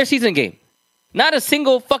 A regular season game, not a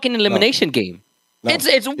single fucking elimination game. No.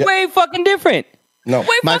 It's way fucking different. No,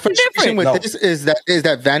 my frustration with this is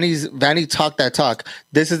that Vanny talked that talk.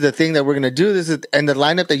 This is the thing that we're gonna do. And the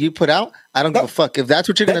lineup that you put out. I don't give a fuck if that's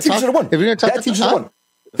what you're gonna talk. If you're gonna talk, that team should have won.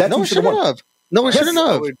 That team should have won. No, it shouldn't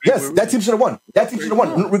have. Yes, that team should have won. That team should have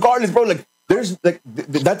won. Regardless, bro. Like there's like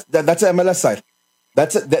that's the MLS side.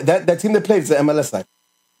 That team that played is the MLS side.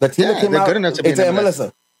 The team that came out, it's the MLS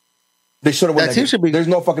side. They should have won. That team should be. There's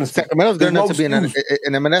no fucking. Sacramento's good enough to be in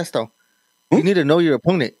MLS though. You need to know your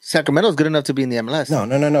opponent. Sacramento's good enough to be in the MLS.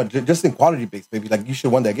 No. Just in quality base, baby. Like you should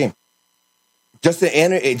have won that game. Just in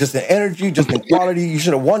energy, just in quality. You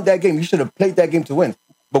should have won that game. You should have played that game to win.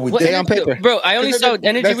 But we did on paper, bro. I only saw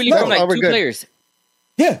energy really from like two players.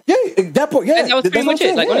 Yeah. That point. Yeah, that was pretty much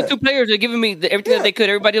it. Like only two players are giving me everything that they could.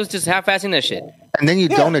 Everybody was just half-assing that shit. And then you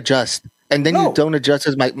don't adjust. You don't adjust.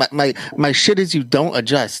 As my shit is you don't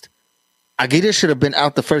adjust. Aguirre should have been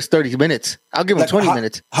out the first 30 minutes. I'll give him 20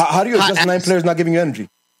 minutes. How do you adjust 9 players not giving you energy?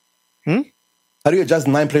 How do you adjust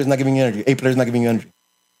 9 players not giving you energy? 8 players not giving you energy?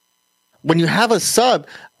 When you have a sub,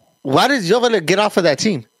 why does Joveljic get off of that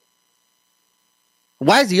team?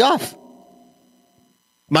 Why is he off?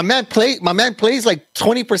 My man plays like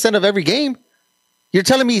 20% of every game. You're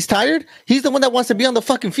telling me he's tired? He's the one that wants to be on the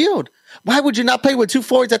fucking field. Why would you not play with 2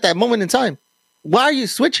 forwards at that moment in time? Why are you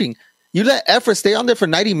switching? You let Efra stay on there for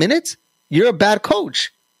 90 minutes? You're a bad coach.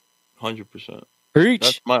 100%. Preach.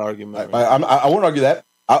 That's my argument. I won't argue that.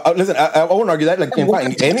 Listen, I won't argue that. Like,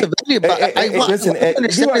 listen, I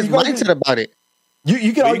understand his mindset about it.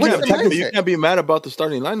 You can argue. You can't be mad about the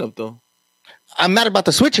starting lineup, though. I'm mad about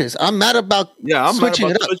the switches. I'm mad about switching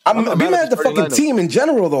it up. I'm mad at the fucking team in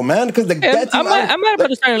general, though, man. Because that team. I'm mad about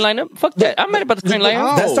the starting lineup. Fuck that. I'm mad about the starting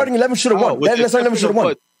lineup. That starting 11 should have won. That starting 11 should have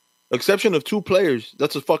won. Exception of 2 players,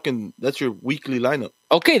 that's your weekly lineup.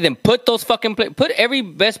 Okay, then put those fucking put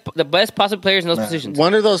the best possible players in those positions.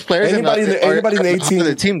 One of those players, anybody in the 18 of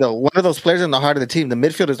the team though. One of those players in the heart of the team. The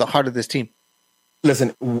midfield is the heart of this team.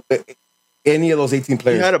 Listen, any of those 18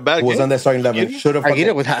 players had a bad who was game. on that starting 11 should have. I get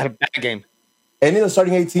it without a bad game. Any of the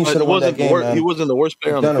starting 18 should have won that game. He wasn't the worst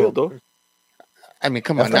player on the field, though. I mean,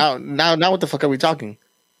 come on now. What the fuck are we talking?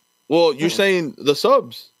 Well, you're saying the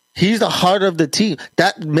subs. He's the heart of the team.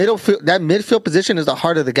 That midfield position is the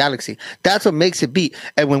heart of the Galaxy. That's what makes it beat.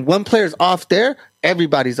 And when one player's off there,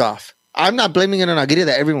 everybody's off. I'm not blaming it on Aguirre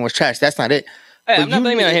that everyone was trash. That's not it. I'm not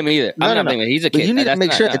blaming on him either. I'm not blaming. He's a kid. But you need to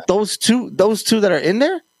make sure that those two that are in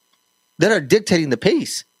there, that are dictating the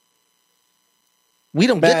pace. We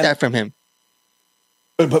don't get that from him.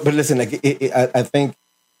 But listen, like I think,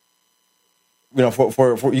 you know,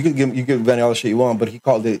 for you could give Benny all the shit you want, but he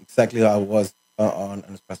called it exactly how it was on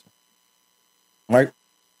his presser, right?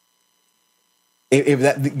 If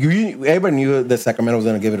that everybody knew that Sacramento was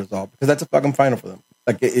going to give it his all, because that's a fucking final for them.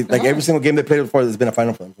 Like every single game they played before, there's been a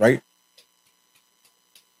final for them, right?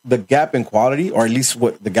 The gap in quality, or at least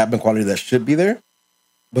what the gap in quality that should be there,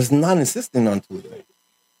 was non-existent on Tuesday.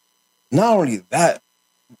 Not only that,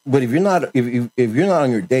 but if you're not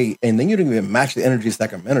on your day, and then you didn't even match the energy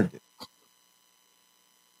Sacramento did,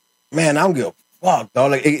 man, I don't give a fuck,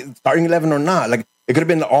 dog. Like starting 11 or not, like it could have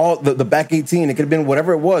been all the back 18. It could have been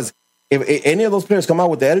whatever it was. If any of those players come out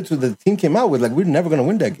with the attitude that the team came out with, like, we're never going to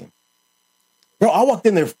win that game. Bro, I walked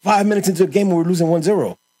in there 5 minutes into a game and we were losing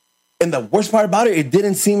 1-0. And the worst part about it, it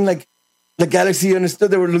didn't seem like the Galaxy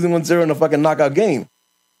understood they were losing 1-0 in a fucking knockout game.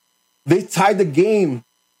 They tied the game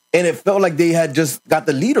and it felt like they had just got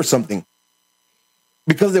the lead or something.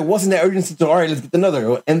 Because there wasn't that urgency to, all right, let's get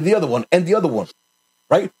another, and the other one, and the other one.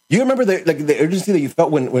 Right? You remember the urgency that you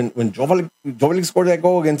felt when Joveljic scored that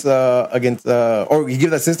goal against or he gave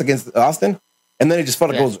that assist against Austin, and then it just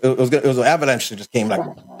felt like it was an avalanche that just came. Like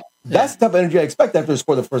that's the type of energy I expect after he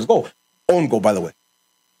scored the first goal. Own goal, by the way.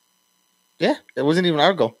 Yeah, it wasn't even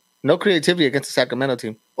our goal. No creativity against the Sacramento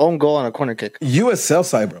team. Own goal on a corner kick. USL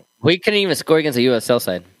side, bro. We couldn't even score against the USL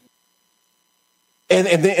side. And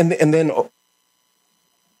then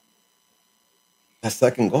that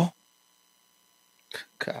second goal.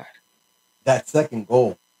 God. That second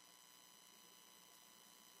goal.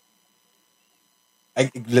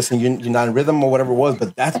 Listen, you're not in rhythm or whatever it was,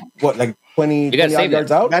 but that's what, like 20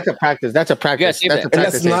 yards out? That's a practice. That's a practice. And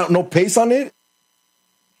that's no pace on it.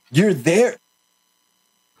 You're there.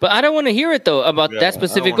 But I don't want to hear it though about that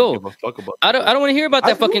specific goal. I don't want to hear about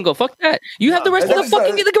that fucking goal. Fuck that. You have the rest of the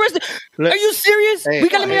fucking game. Are you serious? We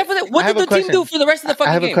got to be for that. What did the team do for the rest of the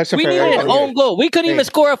fucking game? We needed an own goal. We couldn't even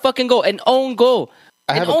score a fucking goal. An own goal.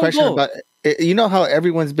 I have a question about, you know how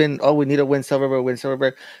everyone's been, we need to win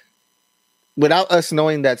Silverberg. Without us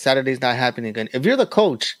knowing that Saturday's not happening again, if you're the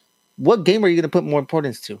coach, what game are you going to put more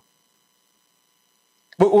importance to?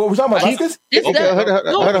 What we're talking about, Vasquez?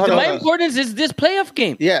 My importance is this playoff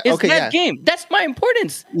game. Yeah, it's that game. That's my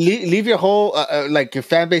importance. Leave your whole, like your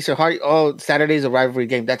fan base, your heart. Saturday's a rivalry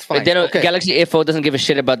game. That's fine. Galaxy IFO doesn't give a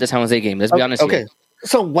shit about this San Jose game. Let's be honest. Okay,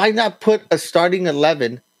 so why not put a starting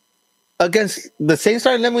 11 against the same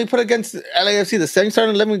starting 11 we put against LAFC, the same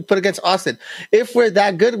starting 11 we put against Austin? If we're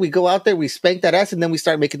that good, we go out there, we spank that ass, and then we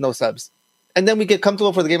start making those subs. And then we get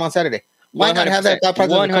comfortable for the game on Saturday. Why not have that thought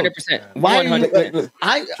process? 100%. Why? 100%.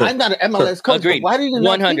 I'm not an MLS coach. Agreed. Why do you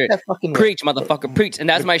not think that fucking preach, motherfucker, preach? And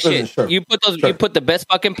that's my shit. You put you put the best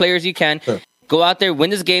fucking players you can. Go out there,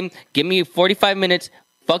 win this game. Give me 45 minutes.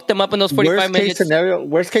 Fuck them up in those 45 minutes.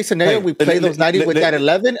 Worst case scenario, we play those 90 with that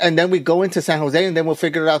 11, and then we go into San Jose, and then we'll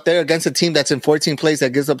figure it out there against a team that's in 14 plays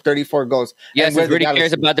that gives up 34 goals. Yes, Rudy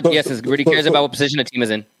cares about Rudy cares about what position the team is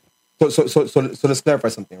in. So let's clarify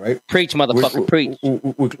something, right? Preach, motherfucker, preach.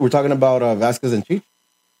 We're talking about Vasquez and Cheech?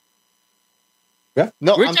 Yeah?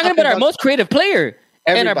 No, we're talking about our most creative player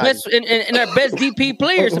and our best DP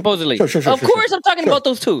player, supposedly. Sure, of course, I'm talking about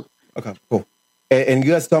those two. Okay, cool. And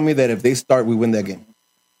you guys tell me that if they start, we win that game.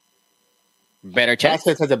 Better chance.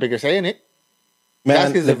 Vasquez has a bigger say in it.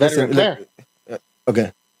 Vasquez is a veteran player.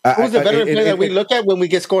 Okay. Who's the veteran player that we look at when we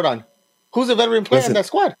get scored on? Who's a veteran player in that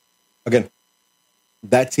squad? Again,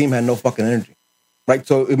 that team had no fucking energy, right?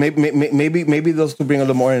 So maybe those two bring a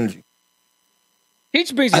little more energy. He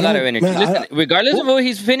brings a lot of energy. Listen, regardless of what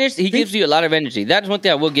he's finished, he gives you a lot of energy. That's one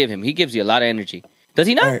thing I will give him. He gives you a lot of energy. Does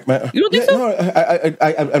he not? Right, you don't think so?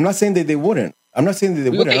 No, I'm not saying that they wouldn't. I'm not saying that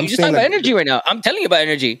they wouldn't. Okay, I'm just talking about energy right now. I'm telling you about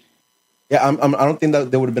energy. Yeah, I don't think that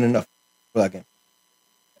there would have been enough for that game,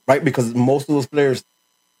 right? Because most of those players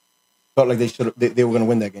felt like they were going to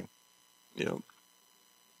win that game. Yeah.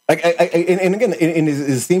 Like, and again, in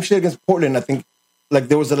his team shit against Portland, I think like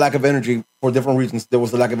there was a lack of energy for different reasons. There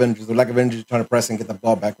was a lack of energy. The lack of energy trying to press and get the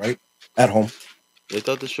ball back right at home. They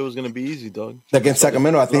thought the show was going to be easy, dog. Against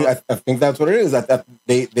Sacramento, I think that's what it is. That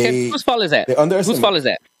they whose fault is that? Whose fault is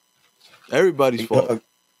that? Everybody's fault.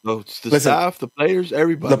 No, it's the staff, the players,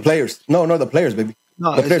 everybody. The players. No, the players, baby.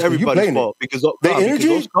 No, it's everybody's fault. Because the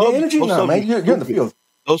energy, man, you're in the field.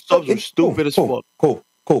 Those subs are stupid as fuck. Cool.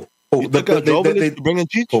 You took out Joveljic to bring in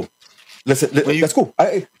Cheech? Cool. Listen, that's cool.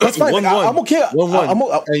 That's fine. I'm okay.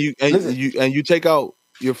 1-1. And you take out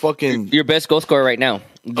your best goal scorer right now.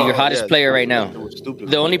 Your hottest player right now.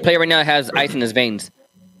 The only player right now has ice in his veins.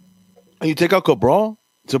 And you take out Cabral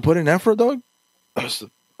to put in Efra, dog?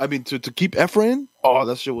 I mean, to keep Efra in? Oh,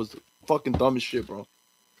 that shit was fucking dumb as shit, bro.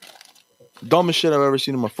 Dumbest shit I've ever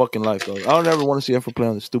seen in my fucking life, dog. I don't ever want to see Efra play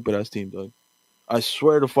on this stupid-ass team, dog. I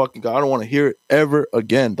swear to fucking God, I don't want to hear it ever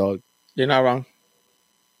again, dog. You're not wrong.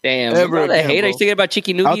 Damn, all the hate I thinking about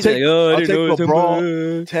Chicky Noogies. I'll take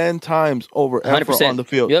Cabral 10 times over Efra on the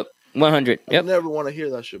field. Yep, 100. Yep. I never want to hear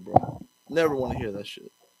that shit, bro. Never want to hear that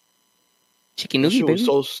shit. Chicky Noogie, shit was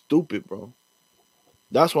so stupid, bro.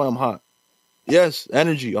 That's why I'm hot. Yes,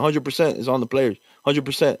 energy, 100% is on the players.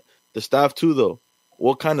 100%. The staff, too, though.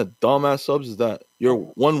 What kind of dumbass subs is that? You're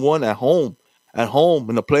 1-1 at home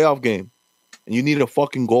in a playoff game, and you need a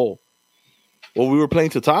fucking goal. Well, we were playing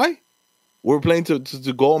to tie? We were playing to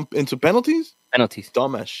go into penalties? Penalties.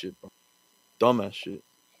 Dumbass shit, bro. Dumbass shit.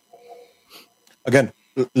 Again,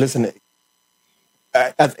 listen,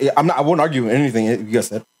 I won't argue anything you guys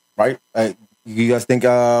said, right? You guys think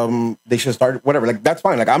they should start whatever? Like that's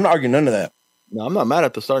fine. Like I'm not arguing none of that. No, I'm not mad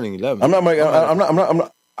at the starting 11. I'm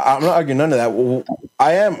not arguing none of that.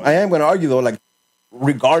 I am going to argue though. Like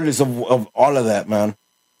regardless of all of that, man,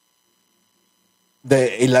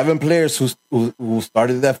 the 11 players who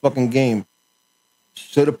started that fucking game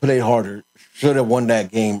should have played harder. Should have won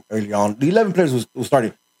that game early on. The 11 players who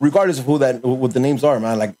started, regardless of what the names are,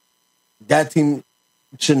 man. Like that team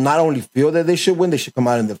should not only feel that they should win, they should come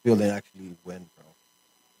out in the field and actually win, bro.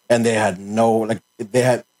 And they had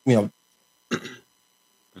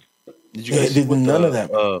Did you guys see none of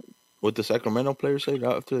that? What the Sacramento player said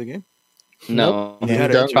after the game? No, he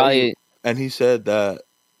had and he said that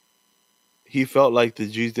he felt like the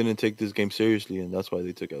G's didn't take this game seriously, and that's why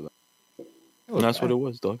they took it. And that's what it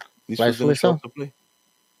was, dog. These guys didn't show up to play.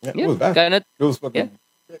 Yeah, it was bad. It was fucking.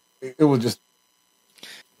 Yeah. It was just.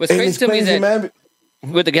 What's crazy to me is that man.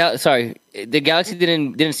 With the the Galaxy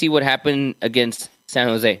didn't see what happened against San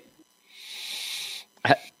Jose.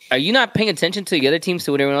 Are you not paying attention to the other teams,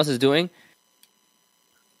 to what everyone else is doing?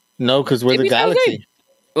 No, because we're the Galaxy.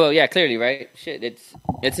 Well, yeah, clearly, right? Shit, it's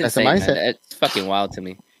insane. Man. It's fucking wild to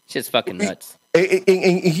me. Shit's fucking nuts.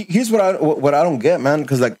 Here's what I don't get, man.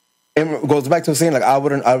 Because like it goes back to saying like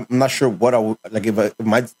I'm not sure what I would like if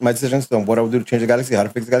my decisions on what I would do to change the Galaxy, how to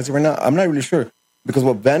fix the Galaxy right now. I'm not really sure because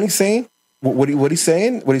what Vanny's saying, what he's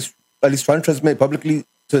saying, what he's at least trying to transmit publicly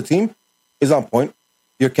to the team is on point.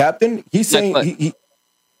 Your captain, he's saying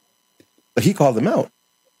he called them out,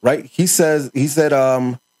 right? He said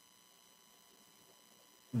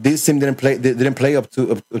this team didn't play up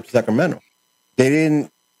to Sacramento.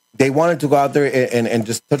 They wanted to go out there and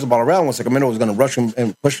just touch the ball around when Sacramento was going to rush them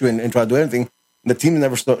and push you and try to do anything. The team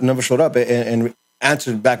never showed up and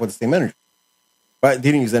answered back with the same energy. Right?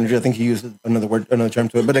 They didn't use energy. I think he used another term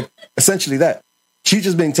to it. But like, essentially that. She's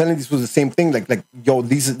just been telling this was the same thing. Like yo,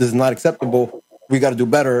 this is not acceptable. We got to do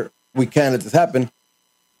better. We can't let this happen.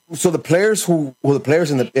 So the players and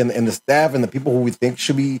the staff and the people who we think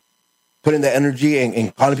should be putting the energy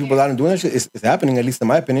and calling people out and doing that shit is happening, at least in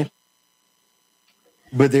my opinion.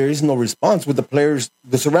 But there is no response with the players,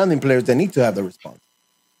 the surrounding players that need to have the response.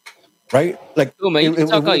 Right? Like, cool, man, you can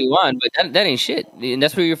talk all you want, but that ain't shit. And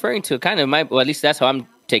that's what you're referring to. Kind of at least that's how I'm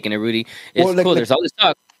taking it, Rudy. It's cool. There's all this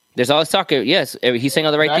talk. Yes, he's saying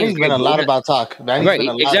all the right things. He's been a lot about talk. Right,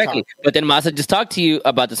 exactly. But then Massa just talked to you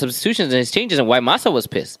about the substitutions and his changes and why Massa was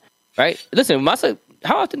pissed. Right? Listen, Massa,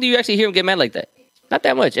 how often do you actually hear him get mad like that? Not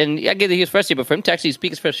that much. And I get that he was frustrated, but for him to actually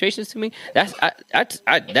speak his frustrations to me,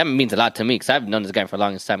 that means a lot to me because I've known this guy for the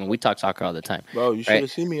longest time and we talk soccer all the time. Bro, you should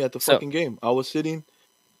have seen me at the fucking game. I was sitting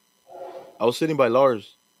by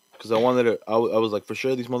Lars because I wanted to. I was like, for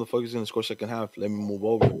sure, these motherfuckers gonna score second half. Let me move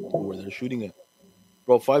over to where they're shooting at.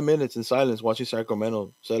 Bro, 5 minutes in silence watching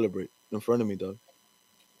Sacramento celebrate in front of me, dog.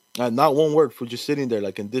 Not one word for just sitting there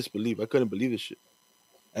like in disbelief. I couldn't believe this shit.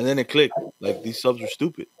 And then it clicked. Like these subs were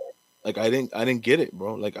stupid. Like I didn't get it,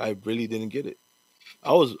 bro. Like I really didn't get it.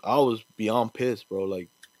 I was beyond pissed, bro. Like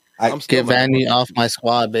I'm still get Vanny off my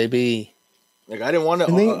squad, baby. Like I didn't want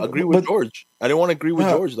to agree with George. I didn't want to agree with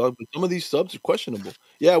George, dog. But some of these subs are questionable.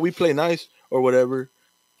 Yeah, we play nice or whatever,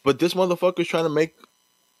 but this motherfucker's trying to make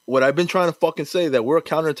what I've been trying to fucking say, that we're a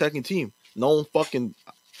counterattacking team. No one fucking.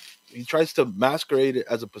 He tries to masquerade it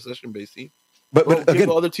as a possession-based team. But give again,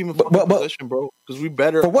 the other team a fucking possession, bro. Because we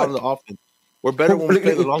better on the offense. We're better when we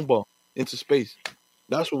play the long ball into space.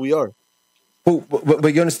 That's what we are.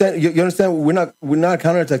 But you understand? You understand? We're not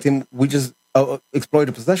counterattack team. We just exploit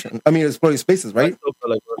the possession. I mean, exploit spaces, right?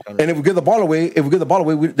 And if we give the ball away,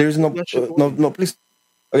 there's no place.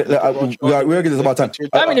 We argue this about time.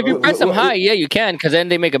 I mean, if you press them high, yeah, you can, because then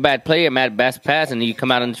they make a bad play, a bad pass, and you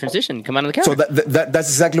come out in the transition, come out of the counter. So that's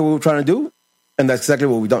exactly what we're trying to do, and that's exactly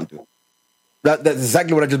what we don't do. That's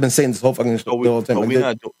exactly what I just been saying this whole fucking the whole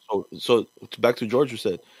time. So back to George, who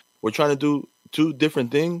said we're trying to do two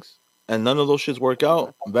different things, and none of those shits work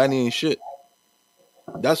out. Vanny ain't shit.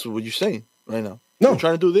 That's what you're saying right now. No, we're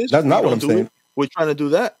trying to do this. That's not what I'm saying. We're trying to do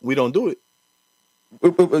that. We don't do it.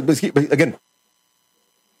 But again,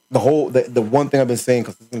 the one thing I've been saying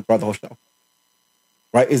consistently throughout the whole show,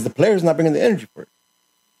 right, is the players not bringing the energy for it.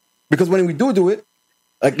 Because when we do it,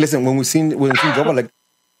 like, listen, when we seen Jova, like,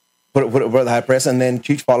 put the high press, and then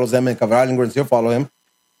Cheech follows them, and Cabral and Gordon follow him.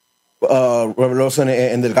 Reveloso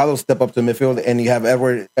and Delgado step up to midfield, and you have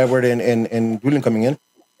Edward and Julian coming in.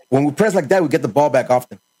 When we press like that, we get the ball back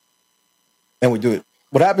often, and we do it.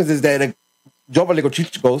 What happens is that like, Jova Lego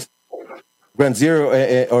Cheech goes, Grand Zero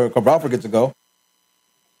or Cabral forgets to go.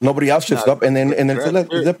 Nobody else shifts up, and then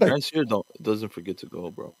Grand Zero doesn't forget to go,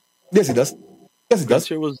 bro. Yes, he does. Yes, he does. Grand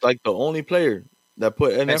Zero was like the only player that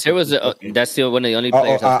put in. That's still one of the only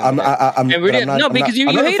players. Because you're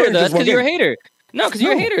a hater. That's because you're a hater. No, because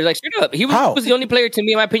you're a hater. Like, straight up. He was the only player, to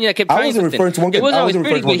me, in my opinion, that kept trying. I wasn't referring to one game. It wasn't always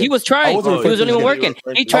pretty, but he was trying. He was the only one working.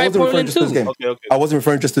 He tried Portland, too. Okay. I wasn't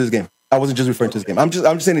referring just to this game. I wasn't just referring to this game. I'm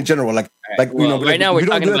just saying in general. Right now we're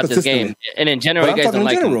talking about this game. And in general, you guys don't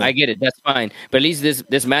like him. I get it. That's fine. But at least this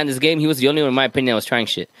game, he was the only one, in my opinion, that was trying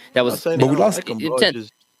shit. That was... But we lost.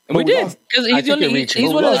 And we did, because he's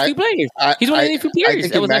one of the few players. He's one of the few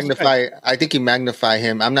players. I think you magnify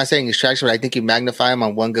him. I'm not saying he's trash, but I think you magnify him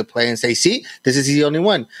on one good play and say, see, this is the only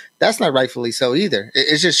one. That's not rightfully so either.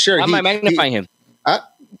 It's just sure. How am I magnifying him?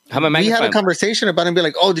 We had a conversation about him, be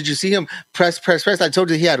like, "Oh, did you see him press?" I told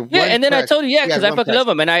you he had one. Yeah, and then I told you, because I fucking love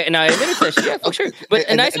him, and I admitted that, yeah, for sure. But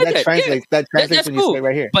and I said that translates. That translates when you say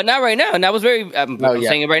right here. But not right now, and I was very. I'm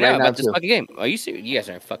saying it right now about this fucking game. Are you serious? You guys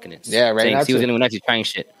are fucking insane. Yeah, right now. He was the one actually trying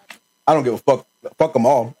shit. I don't give a fuck. Fuck them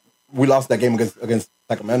all. We lost that game against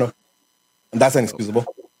Sacramento, and that's inexcusable.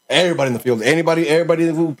 Everybody in the field, everybody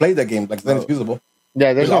who played that game, like, it's inexcusable.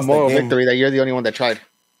 Yeah, there's no moral victory that you're the only one that tried.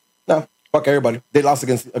 No, fuck everybody. They lost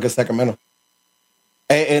against Sacramento.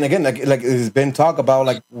 And again, like it's been talk about,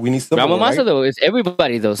 like, we need silverware, Ramon Massa, though, it's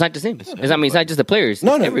everybody, though. It's not the same. It's not just the players.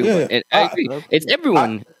 It's everyone. Yeah. I agree. It's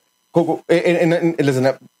everyone. Cool. And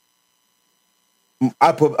listen,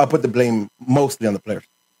 I put the blame mostly on the players.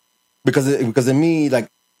 Because of me, like,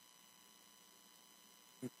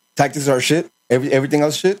 tactics are shit. Everything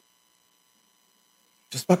else shit.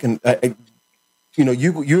 Just fucking,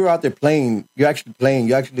 you're out there playing. You're actually playing.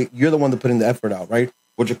 You're the one that put in the effort out, right?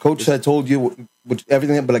 What your coach had told you, which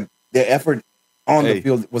everything, but like the effort on the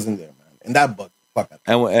field wasn't there, man. And that bugged the fuck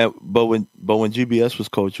out. But when GBS was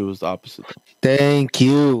coach, it was the opposite. Thank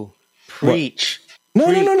you. Preach. No.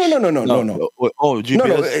 Oh,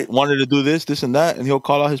 GBS wanted to do this and that, and he'll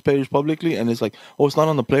call out his players publicly, and it's like, oh, it's not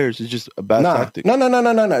on the players, it's just a bad tactic. No.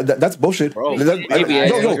 That's bullshit. Bro, man. When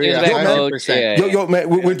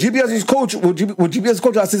GBS was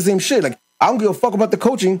coach, I said the same shit. Like, I don't give a fuck about the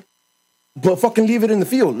coaching, but fucking leave it in the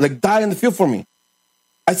field. Like, die in the field for me.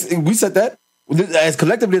 We said that. As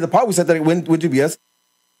collectively, the part we said that with GBS.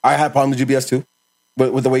 I had a problem with GBS too,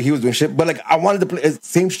 but with the way he was doing shit. But like, I wanted to play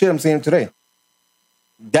same shit I'm saying today.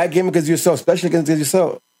 That game against yourself, especially against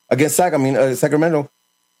Sacramento.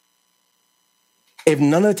 If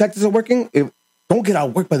none of the tactics are working, don't get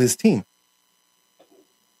outworked by this team.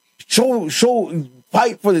 Show,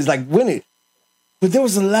 fight for this, like, win it. But there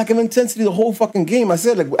was a lack of intensity the whole fucking game. I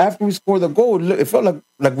said, like, after we scored the goal, it felt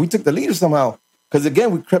like we took the lead somehow. Because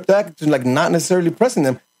again, we crept back to, like, not necessarily pressing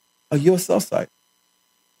them. You're south side.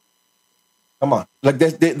 Come on, like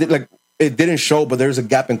like it didn't show, but there's a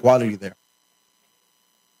gap in quality there.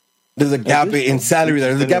 There's a gap in salary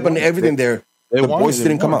there. There's a gap in everything there. The boys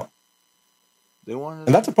didn't come out. They wanted,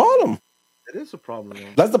 and that's a problem. It is a problem.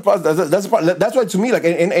 Man. That's the problem. That's the problem. That's why, to me, like,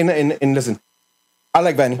 and listen, I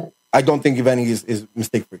like Vanny. I don't think Vanny is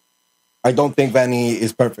mistake free. I don't think Vanny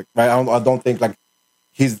is perfect. Right? I don't think, like,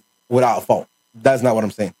 he's without fault. That's not what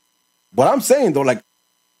I'm saying. What I'm saying, though, like,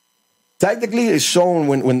 tactically, it's shown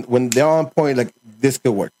when they're on point, like, this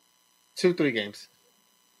could work. 2-3 games.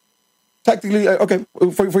 Tactically, okay,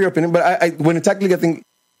 for your opinion, but I when tactically, I think,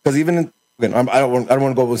 because even again, I don't want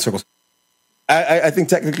to go over circles. I think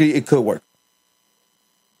technically it could work,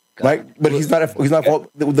 right? But he's not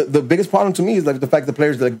fault. The biggest problem to me is, like, the fact the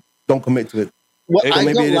players, like, don't commit to it. What I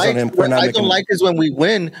don't like is when we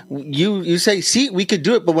win, you say, see, we could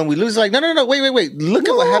do it, but when we lose, like, no, wait. Look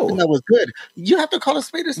at what happened that was good. You have to call a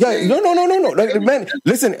spade a spade. Yeah, no. Like, man,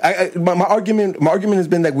 listen, my argument has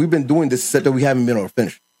been that we've been doing this set that we haven't been able to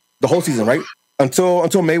finish the whole season, right?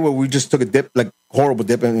 Until May, where we just took a dip, like, horrible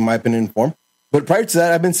dip, in my opinion, in form. But prior to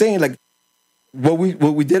that, I've been saying, like, what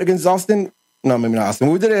we did against Austin, no, maybe not Austin.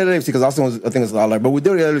 What we did at LAFC, because Austin was, I think, was a lot, but we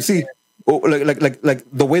did at LAFC. like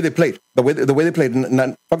the way they played, the way they played,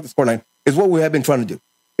 not fuck the scoreline, is what we have been trying to do.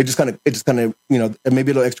 It just kind of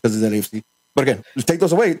maybe a little extra because it's LAFC. But again, just take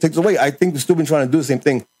those away. I think we've still been trying to do the same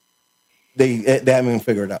thing. They haven't even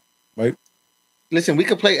figured it out, right? Listen, we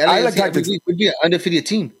could play LAFC every week. We'd be an undefeated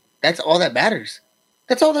team. That's all that matters.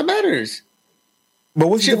 But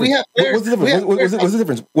what's the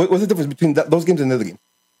difference? What's the difference between those games and the other game?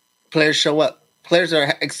 Players show up. Players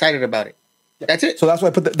are excited about it. That's it. So that's why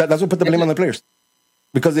I put the blame on the players,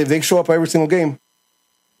 because if they show up every single game,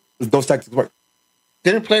 those tactics work.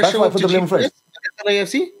 Didn't players show up to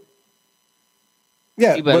LAFC?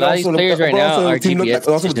 Yeah, but a lot of these players right now are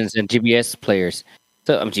GBS citizens and GBS players.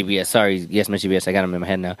 So I'm GBS. Sorry, yes, my GBS. I got him in my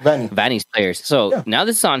head now. Vanny's players. So now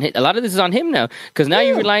this is on him. A lot of this is on him now, because now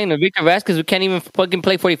you're relying on Victor Vasquez, who can't even fucking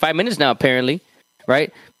play 45 minutes now. Apparently,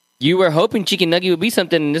 right? You were hoping Chicken Nugget would be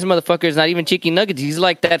something, and this motherfucker is not even Chicken Nuggets. He's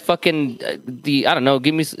like that fucking I don't know.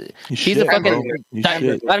 He's a fucking I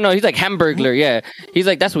don't know. He's like Hamburglar. Yeah, he's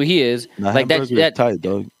like that's what he is. Nah, like that tight,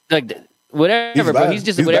 dog. Like whatever, bro. He's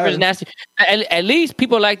just whatever's nasty. At least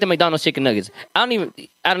people like the McDonald's chicken nuggets. I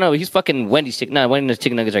don't know. He's fucking Wendy's chicken. No, Wendy's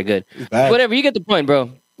chicken nuggets are good. Whatever. You get the point,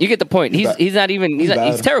 bro. You get the point. He's not even.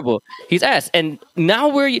 He's terrible. He's ass. And now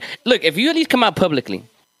look, if you at least come out publicly,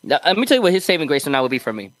 let me tell you what his saving grace now would be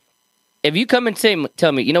for me. If you come and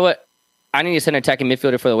tell me, you know what, I need to send an attacking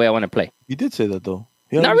midfielder for the way I want to play. He did say that though.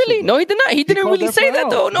 Not really. No, he did not. He didn't really say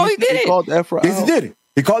that though. No, he didn't. He called Efra out. Yes, he did.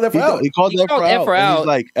 He called Efra out. He called Efra out. He's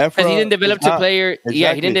like, Efra, because he didn't develop to player. Exactly.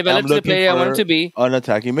 Yeah, he didn't develop to the player I want him to be. An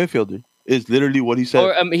attacking midfielder is literally what he said.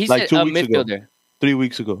 Or he like said 2 weeks midfielder. Ago, 3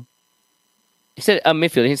 weeks ago. He said a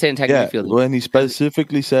midfielder. He said attacking midfielder. When he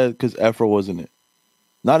specifically said because Efra wasn't it.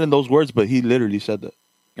 Not in those words, but he literally said that.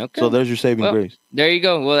 Okay. So there's your saving grace. There you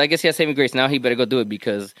go. Well, I guess he has saving grace. Now he better go do it,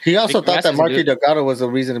 because he also thought that Marky Delgado was a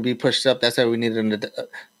reason to be pushed up. That's why we needed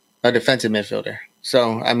a defensive midfielder.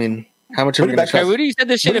 So, I mean, how much are we going to trust? Rudy said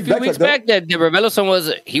this shit a few weeks back that the Reveloson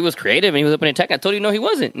was creative and he was up in attack. I told you no, he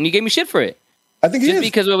wasn't, and you gave me shit for it. I think he is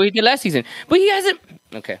because of what he did last season, but he hasn't.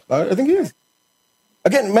 Okay, I think he is.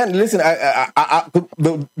 Again, man, listen, I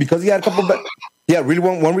because he had a couple, really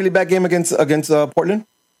one really bad game against Portland.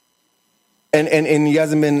 And he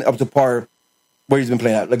hasn't been up to par where he's been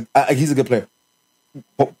playing at. Like he's a good player.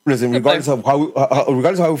 Listen, regardless of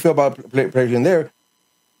how we feel about players in there,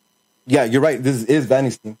 yeah, you're right. This is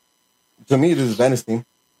Vanny's team. To me, this is Vanny's team,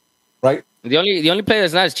 right? The only player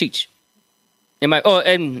that's not is Cheech. Maybe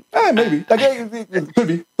like it could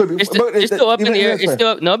be. It's still up in the air. It's still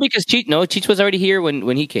up. No, because Cheech was already here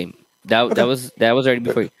when he came. That was already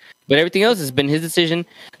before. But everything else has been his decision.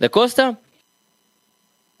 Da Costa.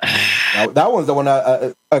 That one's the one.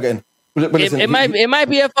 Again, but listen, it might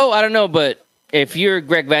be FO. I don't know, but if you're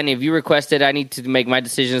Greg Vanny, if you requested, I need to make my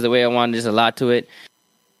decisions the way I want. There's a lot to it.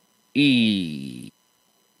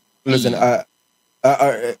 Listen,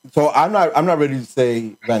 so I'm not ready to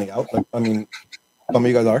say Vanny out. Like, I mean, some of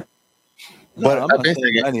you guys are. But I'm not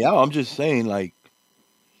saying Vanny out. I'm just saying, like,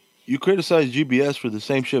 you criticize GBS for the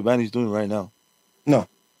same shit Vanny's doing right now. No.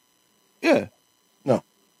 Yeah. No.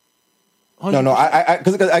 100%. No. I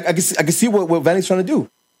can see what Vanny's trying to do,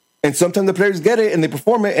 and sometimes the players get it and they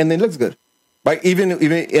perform it and it looks good, right? Even and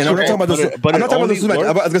I'm not talking about those. I'm not talking about those.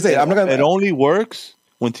 I was gonna say I'm not gonna. It only works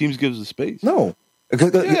when teams gives the space. No,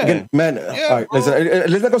 again, man. All right, let's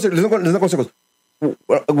not go circles.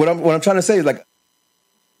 What I'm trying to say is like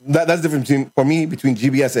that's different between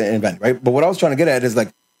GBS and Vanny, right? But what I was trying to get at is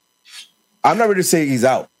like I'm not ready to say he's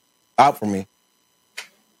out for me.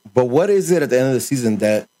 But what is it at the end of the season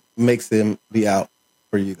that makes him be out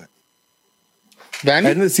for you guys? Vanny? At the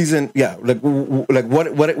end of the season, yeah. Like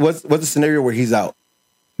what's the scenario where he's out?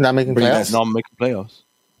 Not making playoffs? Not making playoffs.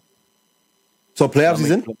 So playoffs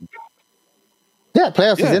is in? Yeah,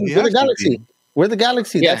 playoffs is in. We're the Galaxy. We're the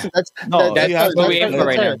Galaxy. Yeah. That's what we aim for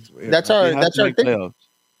right now. That's our thing. Playoffs.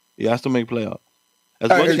 He has to make playoffs. Not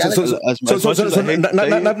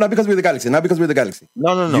because we're the Galaxy. Not because we're the Galaxy.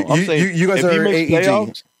 No. I'm saying you guys are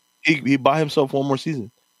AEG. He buy himself one more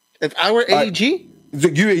season. If I were AEG,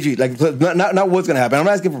 you AEG, like not what's gonna happen. I'm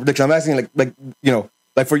not asking for prediction. I'm asking like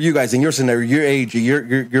like for you guys in your scenario, you're AEG.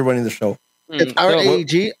 You're running the show. If I were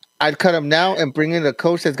AEG, I'd cut him now and bring in a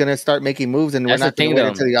coach that's gonna start making moves, and we're not going to wait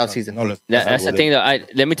until the offseason. That's the thing, though.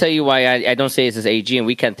 Let me tell you why I don't say it's as AEG, and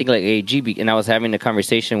we can't think like AEG. And I was having a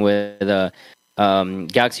conversation with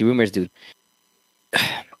Galaxy Rumors, dude.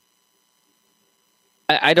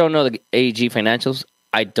 I don't know the AEG financials.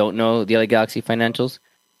 I don't know the other Galaxy financials,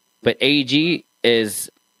 but AEG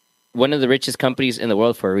is one of the richest companies in the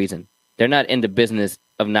world for a reason. They're not in the business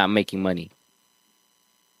of not making money.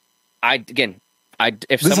 I'm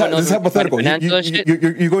if This someone knows is hypothetical.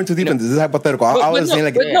 You're going too deep into this. This is hypothetical. I was saying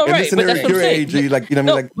like in this scenario, you're AG, like you know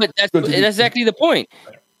what I mean, like. But that's exactly the point.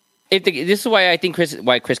 This is why I think Chris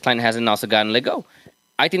Klein hasn't also gotten let go.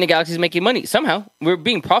 I think the Galaxy's making money somehow. We're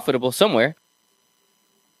being profitable somewhere,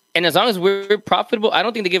 and as long as we're profitable, I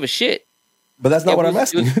don't think they give a shit. But that's not what I'm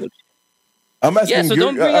asking. I'm asking. Yeah, so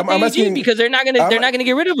don't bring up AG because they're not gonna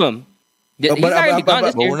get rid of him. He's already gone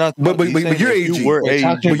this year. But you're AG.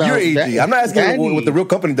 But you're AG. I'm not asking what the real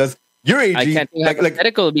company does. You're AG. I can't think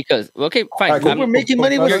hypothetical because fine. Right, cool. We're making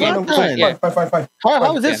money with Zlatan. Fine.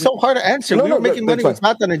 How is this so hard to answer? We were making money with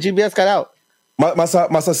Zlatan and GBS got out.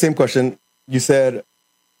 Masa, same question. You said,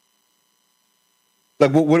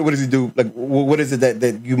 like, what does he do? Like, what is it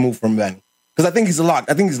that you move from Manny? Because I think he's locked.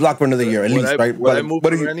 I think he's locked for another year at least, right? What I move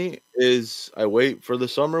from Manny is I wait for the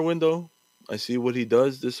summer window. I see what he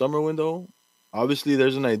does this summer window. Obviously,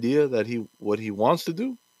 there's an idea that what he wants to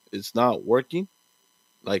do. It's not working,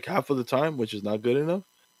 like half of the time, which is not good enough.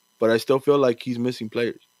 But I still feel like he's missing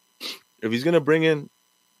players. If he's gonna bring in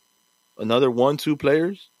another 1-2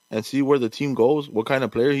 players and see where the team goes, what kind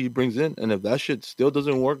of player he brings in, and if that shit still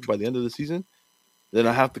doesn't work by the end of the season, then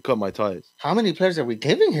I have to cut my ties. How many players are we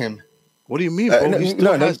giving him? What do you mean, bro?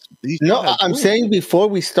 I'm saying before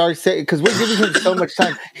we start saying, because we're giving him so much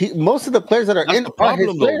time. Most of the players that are in the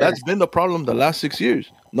problem, though. That's been the problem the last 6 years.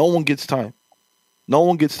 No one gets time.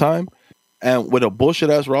 And with a bullshit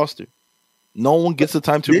ass roster, no one gets the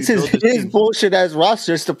time to. This is his bullshit ass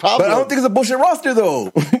roster. It's the problem. But I don't think it's a bullshit roster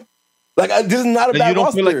though. This is not a bad roster. You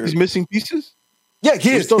don't feel like he's missing pieces? Yeah,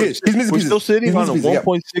 he's missing pieces. We're still sitting on a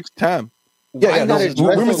 1.6 TAM. We're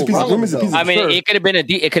missing pieces. I mean, it could have been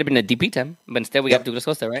a DP time, but instead we got Douglas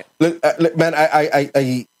Costa, right? Look, man,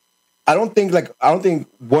 I don't think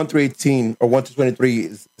 1 through 18 or 1 to 23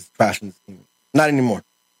 is trash in this team. Not anymore.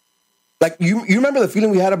 Like you remember the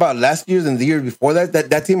feeling we had about last year's and the year before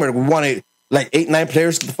that team where we wanted like 8-9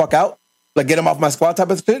 players to get the fuck out, like get them off my squad type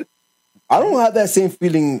of shit. I don't have that same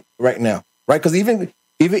feeling right now, right? Because even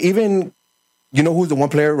you know who's the one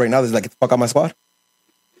player right now that's like get the fuck out of my squad?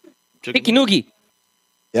 Picky Noogie.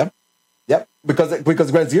 Yep.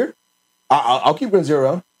 Because Granzier, I'll keep Granzier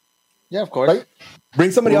around. Yeah, of course. Right?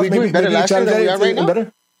 Bring somebody else. Maybe better last year than we are right now.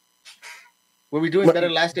 Better. Were we doing better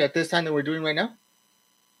last year at this time than we're doing right now?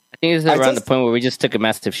 I think it's around the point where we just took a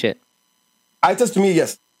massive shit. To me,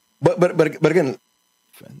 yes, but again,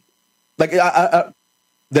 like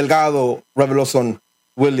Delgado, Reveloson,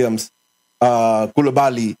 Williams,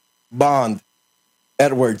 Koulibaly, Bond,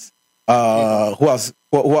 Edwards. Who else?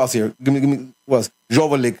 Who else here? Give me. Who else?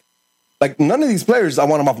 Jovelik. Like none of these players, I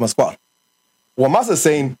want them off my squad. What Masa's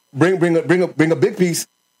saying, bring a big piece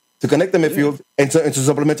to connect the midfield and to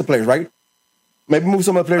supplement the players, right? Maybe move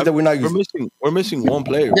some of the players that we're not using. We're missing one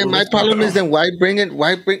player. Then my problem is then why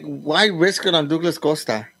risk it on Douglas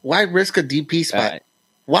Costa? Why risk a DP spot?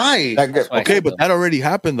 Why? Okay, but that already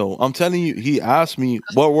happened though. I'm telling you, he asked me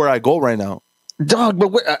where I go right now. Dog,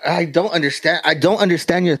 but I don't understand. I don't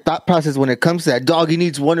understand your thought process when it comes to that. Dog, he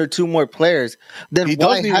needs 1 or 2 more players. Then he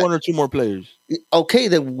does need 1 or 2 more players. Okay,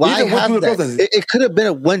 then why have that? It could have been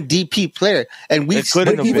a 1 DP player, and we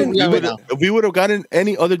couldn't have been. If we would have gotten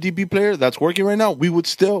any other DP player that's working right now, we would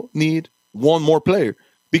still need 1 more player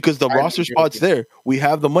because the roster spot's there. We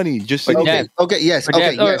have the money. Just okay, yes, to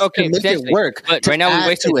make it work. But right now we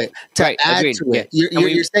wasted it. To add to it,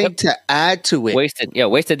 you're saying to add to it. Wasted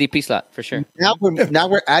DP slot for sure. Now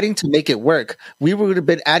we're adding to make it work. We would have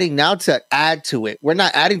been adding now to add to it. We're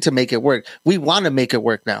not adding to make it work. We want to make it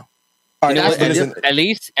work now. You know, at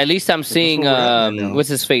least I'm seeing what's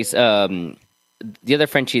his face? The other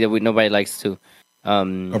Frenchie that nobody likes too.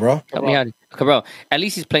 Cabral? Help me out. Cabral. At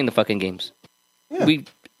least he's playing the fucking games. Yeah.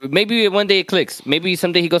 Maybe one day it clicks. Maybe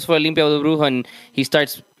someday he goes for Olimpia de Brujo and he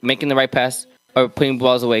starts making the right pass or putting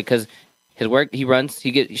balls away because his work, he runs, he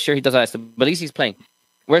does all that stuff. But at least he's playing.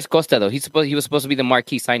 Where's Costa though? He was supposed to be the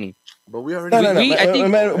marquee signing. But we already.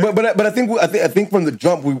 But I think from the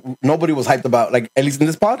jump, nobody was hyped about, like, at least in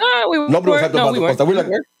this pod. Nobody was hyped about Costa. We're like,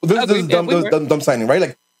 this is dumb signing, right?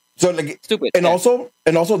 Like, so like stupid. And also,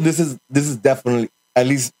 this is definitely, at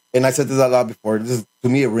least, and I said this out loud before. This is, to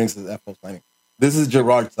me, it rings as FO signing. This is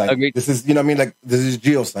Gerard signing. Agreed. This is, you know what I mean? Like, this is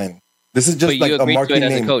Gio signing. This is just like a marquee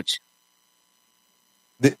name. As a coach.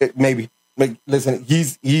 Maybe. Like, listen,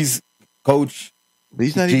 he's coach. But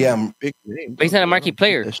he's not GM. Even big name. But he's not a marquee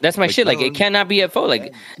player. That's my shit. Like, it cannot be FO.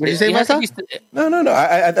 Like, what did you say, Masa? No.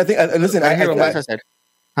 I think. Listen, I hear what Masa said.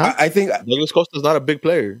 Huh? I think Douglas Costa's not a big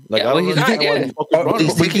player. Like, he's not.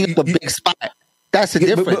 He's taking up a big spot. That's the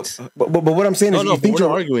difference. But what I'm saying is, you think we're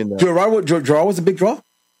arguing that Gerard was a big draw?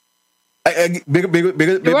 Bigger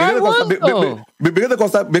than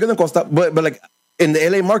Costa. But like, in the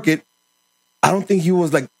LA market, I don't think he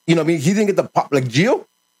was like, you know what I mean? He didn't get the pop like Gio.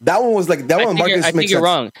 That one was like, that one market. I think you're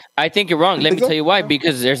wrong. I think you're wrong. Let me tell you why.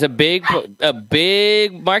 Because there's a big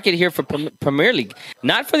market here for Premier League,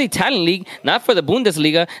 not for the Italian league, not for the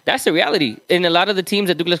Bundesliga. That's the reality. In a lot of the teams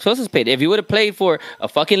that Douglas Costa's played, if he would have played for a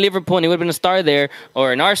fucking Liverpool, and he would have been a star there,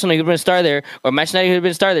 or an Arsenal, he would have been a star there, or Manchester United, he would have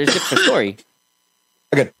been a star there. It's a different story.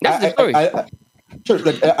 Again, that's the story. Sure,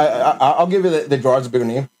 like I'll give you that Gerard's a bigger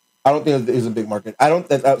name. I don't think it's a big market. I don't.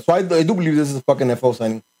 So I do believe this is a fucking FO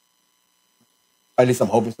signing. At least I'm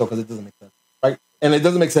hoping so, because it doesn't make sense, right? And it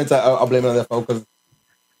doesn't make sense. I'll blame it on the FO because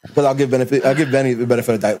I'll give Benny the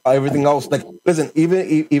benefit of the doubt. Everything else, like, listen,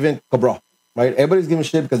 even Cabral, right? Everybody's giving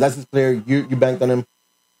shit because that's his player. You banked on him.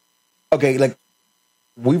 Okay, like,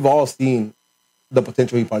 we've all seen the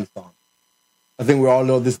potential he probably saw. I think we all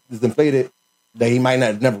know this is inflated, that he might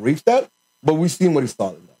not never reach that, but we've seen what he saw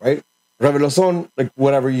in that, right? Revelason, like,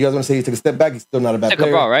 whatever you guys want to say, he took a step back. He's still not a bad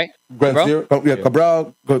player. Cabral, right?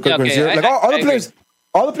 Cabral, like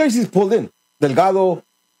all the players he's pulled in. Delgado,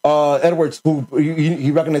 Edwards, who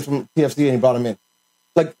he recognized from TFC and he brought him in.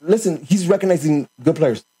 Like, listen, he's recognizing good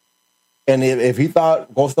players. And if he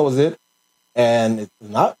thought Costa was it, and it's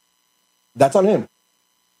not, that's on him.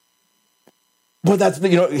 But that's,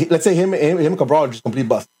 you know, let's say him and Cabral are just complete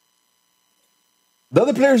bust. The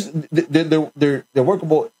other players, they're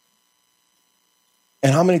workable.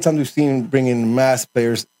 And how many times we've seen bring in mass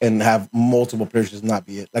players and have multiple players just not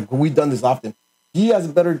be it? Like, we've done this often. He has a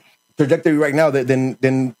better trajectory right now than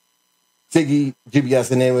Siggy, GBS,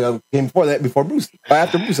 and then came before Bruce.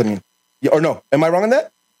 After Bruce, I mean. Yeah, or no? Am I wrong on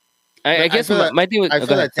that? I guess my thing was... I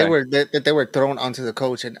feel like they were thrown onto the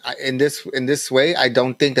coach. And in this way, I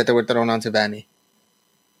don't think that they were thrown onto Vanny.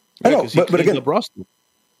 I know, but again...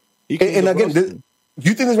 And again, do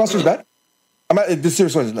you think this roster is bad? This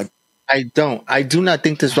serious one is like... I don't. I do not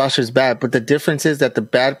think this roster is bad, but the difference is that the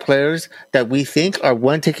bad players that we think are,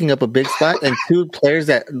 one, taking up a big spot, and two, players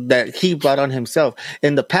that he brought on himself.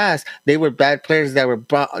 In the past, they were bad players that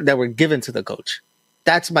were given to the coach.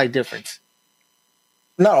 That's my difference.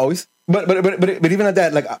 Not always, but even at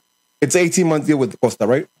that, like, it's an 18-month deal with Costa,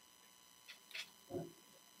 right?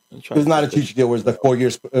 It's not a cheat deal where it's like 4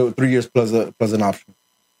 years, 3 years plus an option.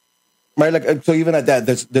 Right, like, so even at that,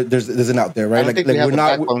 there's an out there, right? I don't think we have a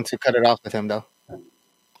backbone to cut it off with him, though.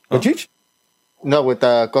 With Cheech? No, with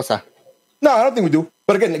Cosa. No, I don't think we do.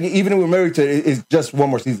 But again, even if we're married to it, it's just one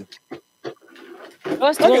more season.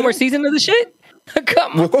 One more season of the shit?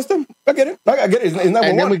 Come on. With Costa? I get it. I get it. It's not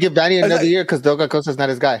and then we give Danny another year because Doga Costa's not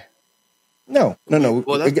his guy. No.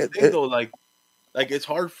 Well, that's the thing, though. Like, it's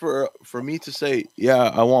hard for me to say, yeah,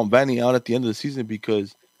 I want Vanny out at the end of the season,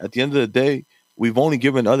 because at the end of the day, we've only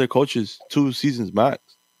given other coaches 2 seasons max.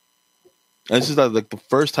 And this is like the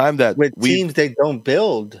first time that with teams they don't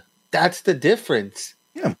build. That's the difference.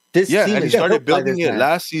 Yeah. And he started building it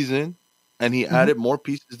last season, and he added more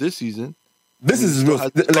pieces this season. This is real,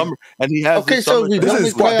 and he has so this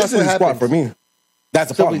is his spot for me. That's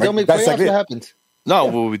the problem. We don't make playoffs. What happens? No,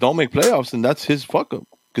 well, we don't make playoffs, and that's his fuck up,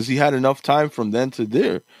 because he had enough time from then to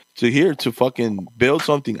here to fucking build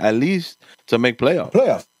something, at least to make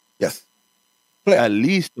playoffs. Yes. At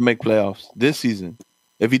least to make playoffs this season.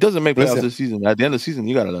 If he doesn't make playoffs this season, at the end of the season,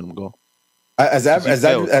 you gotta let him go. As average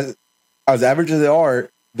as they are,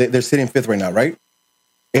 they're sitting 5th right now, right?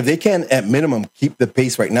 If they can, at minimum, keep the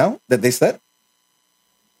pace right now that they set,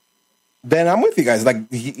 then I'm with you guys. Like,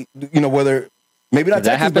 whether maybe not if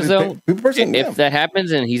that happens, though. If that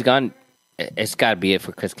happens and he's gone, it's got to be it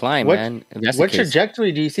for Chris Klein, man. What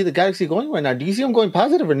trajectory do you see the Galaxy going right now? Do you see them going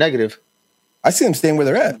positive or negative? I see them staying where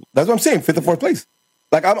they're at. That's what I'm saying, 5th or 4th place.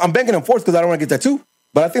 Like, I'm banking on 4th because I don't want to get that too.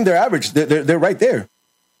 But I think they're average. They're right there.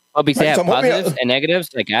 Well, because they have positives and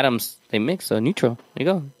negatives. Like Adams, they mix, so neutral. There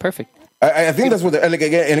you go. Perfect. I think that's what they're like.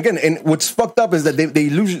 And what's fucked up is that they give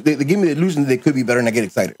me the illusion that they could be better, and I get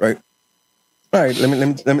excited, right? All right, let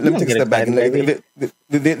me take a step back. And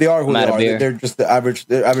they are who they are. They're just the average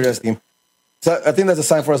ass team. So I think that's a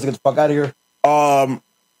sign for us to get the fuck out of here.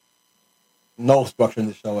 No structure in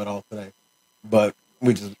the show at all today. But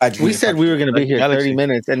we said we were going to be here 30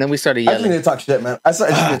 minutes, and then we started yelling. I just need to talk shit, man. I just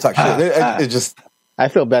need to talk shit. It just... I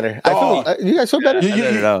feel better. You guys feel better?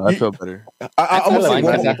 I feel better. I'm going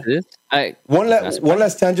to say one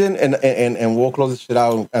last tangent, and we'll close this shit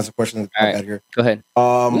out and answer questions out here. Go ahead.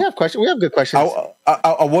 We have questions. We have good questions.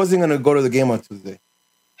 I wasn't going to go to the game on Tuesday.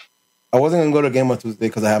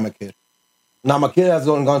 Because I had my kid. Now, my kid has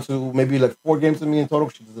gone to maybe like 4 games with me in total.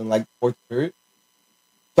 She doesn't like 4th period.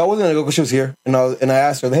 So I wasn't going to go because she was here. And I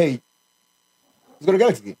asked her, hey, let's go to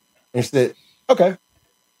Galaxy game. And she said, okay.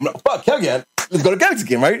 I'm like, fuck, hell yeah. Let's go to Galaxy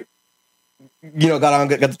game, right? Got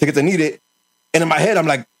the tickets I needed. And in my head, I'm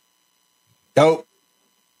like, "Yo,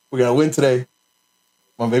 we're gonna win today.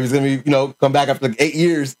 My baby's gonna be, come back after like 8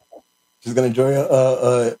 years. She's gonna enjoy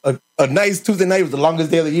a nice Tuesday night. It was the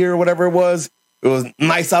longest day of the year or whatever it was. It was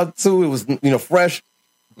nice out too. It was fresh.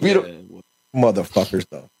 Motherfuckers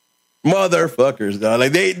though.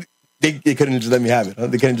 Like they couldn't just let me have it. Huh?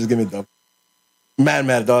 They couldn't just give me the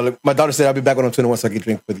mad dog. Like, my daughter said I'll be back when I'm 21 so I can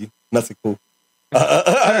drink with you. And that's cool.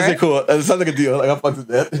 I said cool. It sounds like a deal. Like I fucked with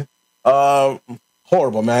that.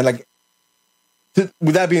 Horrible, man. Like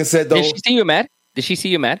with that being said though, did she see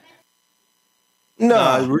you mad? No,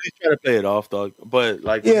 I really try to play it off, dog. But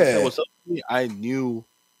like, yeah, what's up with me? I knew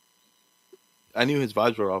his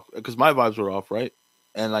vibes were off because my vibes were off, right?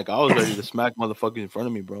 And like, I was ready to smack motherfuckers in front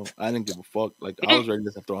of me, bro. I didn't give a fuck. Like, I was ready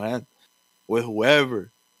to throw hands with whoever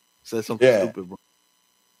said something stupid, bro.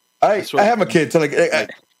 I have a kid, so like, I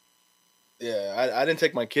didn't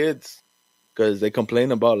take my kids because they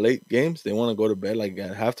complain about late games. They want to go to bed like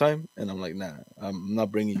at halftime, and I'm like, nah, I'm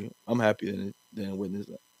not bringing you. I'm happy that didn't witness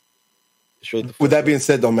that. With that being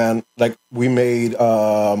said, though, man, like we made,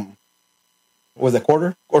 what was it,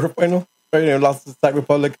 quarterfinal? Right, and lost to Czech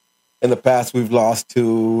Republic. In the past, we've lost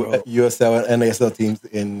to USL and NASL teams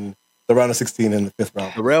in the round of 16 and the 5th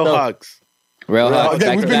round. The Railhawks.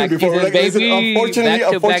 Again, we've been here before. Like,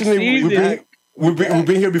 unfortunately, we've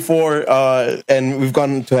been here before, and we've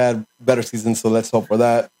gone to have better seasons. So let's hope for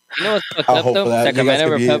that. You know what's fucked up though? Sacramento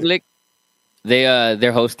Republic.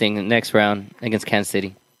 They're hosting the next round against Kansas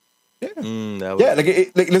City. Listen,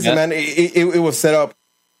 man, it was set up.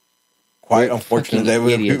 Quite unfortunate that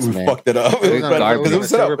we fucked it up. It was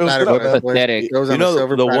set up. Pathetic.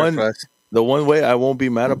 The one way I won't be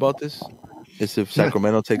mad about this is if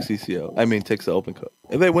Sacramento takes CCL. I mean, takes the Open Cup.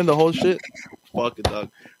 If they win the whole shit, fuck it, dog.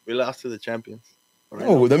 We lost to the champions.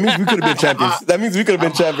 Oh, that means we could have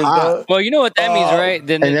been champions. Dog. Well, you know what that means, right?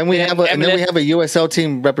 Then we have a USL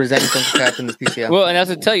team representing CONCACAF in the CCL. Well, and I was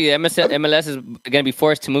going to tell you, MLS is going to be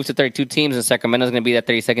forced to move to 32 teams, and Sacramento is going to be that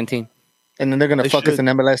 32nd team. And then they're gonna fuck us in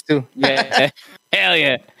MLS too. Yeah, hell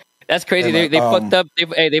yeah, that's crazy. They fucked up.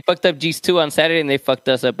 They fucked up G's2 on Saturday, and they fucked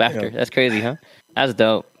us up after. Yeah. That's crazy, huh? That's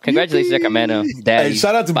dope. Congratulations, Sacramento. Daddy. Hey,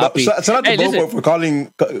 shout out to Bo for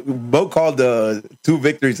calling. Bo called the 2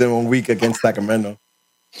 victories in 1 week against Sacramento.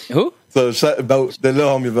 Who? So the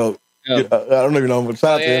little homie vote. Oh. I don't even know, but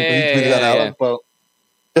shout out to him. He tweeted that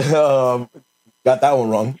out. Got that one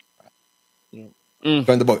wrong.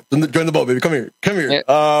 Join the boat, baby. Come here.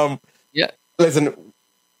 Yeah. Listen,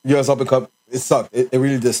 US Open Cup, it sucked. It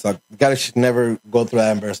really did suck. The Galaxy should never go through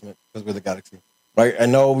that embarrassment because we're the Galaxy, right? I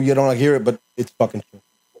know you don't want to hear it, but it's fucking true.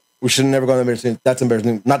 We should never go to embarrassment. That's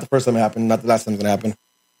embarrassing. Not the first time it happened. Not the last time it's going to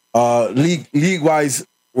happen. League wise,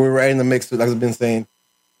 we're right in the mix. Like I've been saying.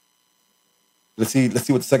 Let's see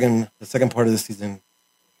what the second part of the season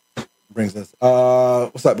brings us.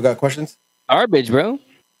 What's up? We got questions? Garbage, bro.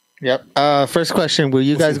 Yep. First question: will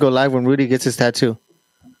you guys go live when Rudy gets his tattoo?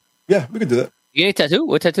 Yeah, we could do that. You need a tattoo?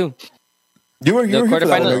 What tattoo? You were here for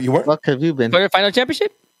that. You weren't? What have you been? Quarterfinal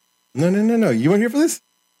championship? No. You weren't here for this?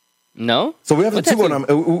 No. So we have the 2 going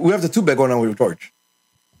on. We have the 2 bet going on with George.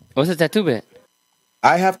 What's the tattoo bet?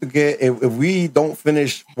 I have to get if we don't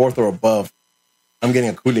finish 4th or above, I'm getting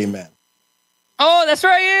a Kool-Aid man. Oh, that's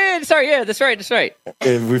right. Yeah, sorry. Yeah, that's right.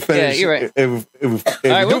 If we finish, you're right. If all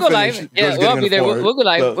right, we'll go live. Yeah, we'll be there. We'll go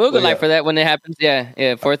live. We'll go live for that when it happens. Yeah,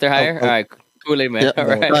 4th or higher. All right, Kool-Aid man. All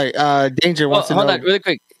right. Danger wants to know. Hold on, really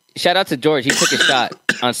quick. Shout out to George. He took a shot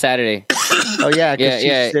on Saturday. Oh yeah, she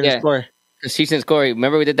didn't score. She didn't score.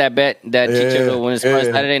 Remember we did that bet that Chicho will win his score on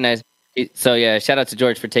Saturday night. So yeah, shout out to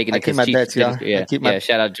George for taking it. I keep my bets, y'all. Yeah,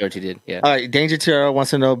 shout out to George. He did. Yeah. All right, Danger TRL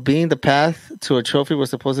wants to know: being the path to a trophy was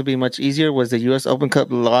supposed to be much easier. Was the U.S. Open Cup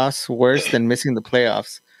loss worse than missing the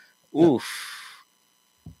playoffs? Oof.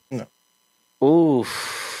 No.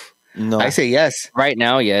 Oof. No. I say yes. Right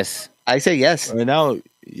now, yes. I say yes. Right now,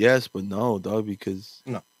 yes, but no, dog. Because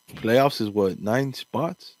playoffs is what 9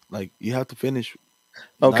 spots. Like you have to finish.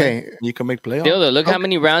 Okay, you can make playoffs. Still, though, look how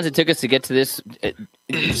many rounds it took us to get to this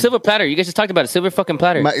silver platter. You guys just talked about it, silver fucking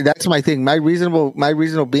platter. That's my thing. My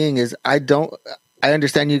reasonable being is I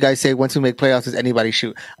understand you guys say once we make playoffs, is anybody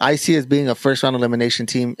shoot. I see us being a first round elimination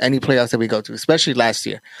team. Any playoffs that we go to, especially last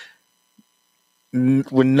year,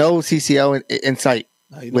 with no CCL in sight.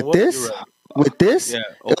 With this,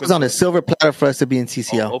 it was on a silver platter for us to be in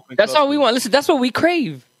CCL. That's all we want. Listen, that's what we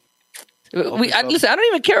crave. Listen, I don't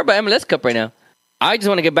even care about MLS Cup right now. I just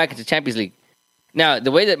want to get back into Champions League. Now,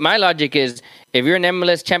 the way that my logic is, if you're an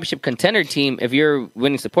MLS Championship contender team, if you're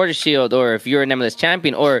winning Supporters Shield, or if you're an MLS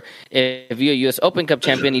champion, or if you're a U.S. Open Cup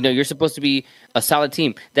champion, you're supposed to be a solid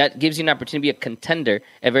team. That gives you an opportunity to be a contender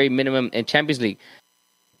at very minimum in Champions League.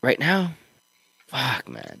 Right now, Fuck,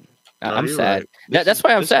 man. No, I'm you're sad. right. That's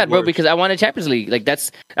why I'm sad, bro, worse. because I wanted Champions League. Like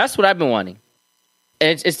that's what I've been wanting.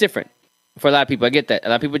 And it's different for a lot of people. I get that. A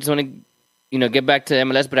lot of people just want to, get back to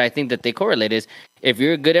MLS, but I think that they correlate is if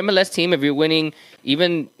you're a good MLS team, if you're winning,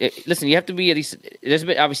 listen, you have to be at least.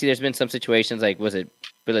 There's been some situations like was it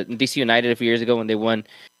DC United a few years ago when they won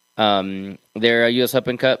their US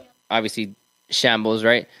Open Cup, obviously shambles,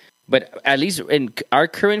 right? But at least in our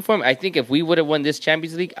current form, I think if we would have won this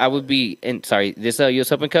Champions League, I would be this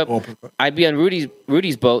US Open Cup. I'd be on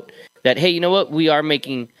Rudy's boat. That hey, you know what? We are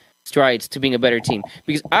making strides to being a better team.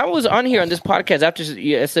 Because I was on here on this podcast after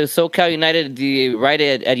SoCal United, the right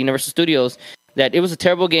at Universal Studios, that it was a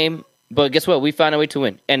terrible game. But guess what? We found a way to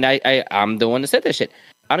win, and I'm the one that said that shit.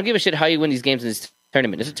 I don't give a shit how you win these games in this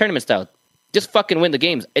tournament. It's a tournament style. Just fucking win the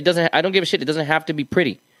games. It doesn't. I don't give a shit. It doesn't have to be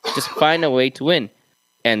pretty. Just find a way to win.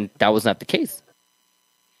 And that was not the case.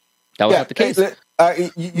 That was not the case.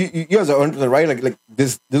 You guys are right. Like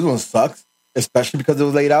this one sucks, especially because it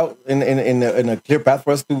was laid out in a clear path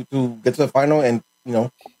for us to get to the final and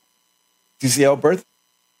CCL berth.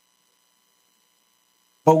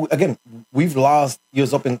 But again, we've lost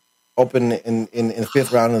US Open in the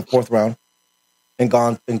fifth round and the fourth round, and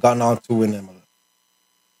gone on to win MLS.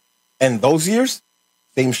 And those years,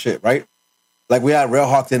 same shit, right? Like we had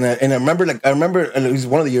Railhawks and I remember at least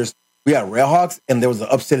one of the years we had Railhawks and there was an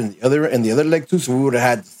upset in the other leg too, so we would have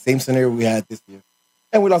had the same scenario we had this year,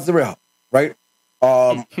 and we lost the Railhawks, right?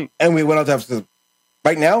 And we went out to have.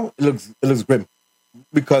 Right now, it looks grim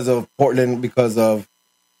because of Portland, because of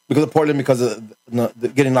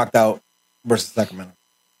getting knocked out versus Sacramento.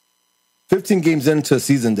 15 games into a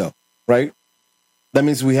season though, right? That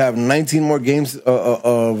means we have 19 more games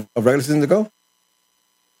of regular season to go.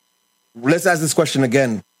 Let's ask this question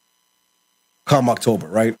again come October,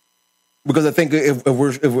 right? Because I think if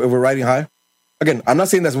we're riding high, again, I'm not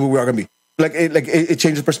saying that's where we are going to be. It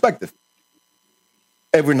changes perspective.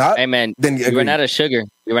 If we're not, hey man, then you run out of sugar.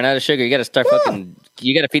 You run out of sugar. You got to start fucking.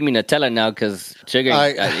 You got to feed me Nutella now because sugar.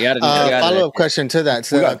 Follow up question to that.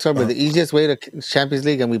 So October, the easiest way to Champions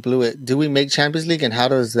League, and we blew it. Do we make Champions League, and how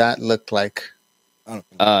does that look like?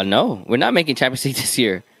 No, we're not making Champions League this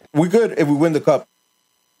year. We could if we win the cup.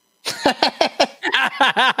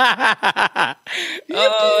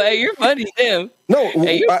 Oh, hey, you're funny, damn. No,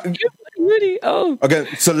 hey, you're funny, Woody. Oh, again,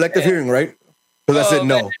 selective hearing, right? Because I said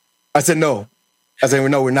no. Man. I said no. I said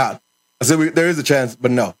no, we're not. I said there is a chance,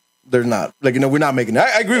 but no, there's not. We're not making it.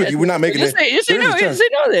 I agree with you. We're not making it. Just say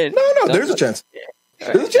no then. No, there's a chance.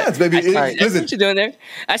 There's a chance, baby. I see what you're doing there.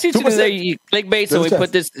 I see what you're doing there. You clickbait, so we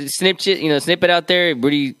put this snippet out there.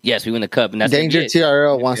 Rudy, yes, we win the cup, and that's Danger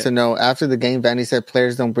TRL wants to know after the game. Vanny said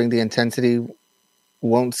players don't bring the intensity,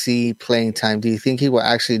 won't see playing time. Do you think he will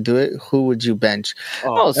actually do it? Who would you bench?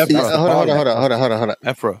 Hold on.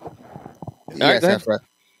 Efra. Yes, Efra.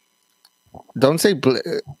 Don't say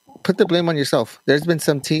put the blame on yourself. There's been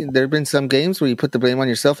some games where you put the blame on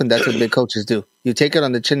yourself, and that's what big coaches do. You take it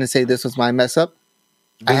on the chin and say, "This was my mess up."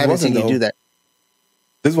 I haven't seen you do that.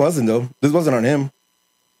 This wasn't on him.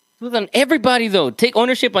 It was on everybody though. Take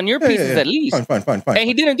ownership on your pieces at least. Fine. And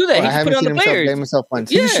he didn't do that. He just put it on the players. Blame himself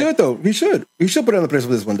once. He should though. He should put it on the players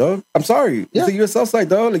for this one, dog. I'm sorry. It's the USL side,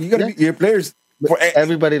 dog. Like you gotta be your players.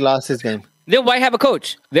 Everybody lost his game. Then why have a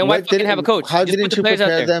coach? Then why fucking have a coach? How didn't you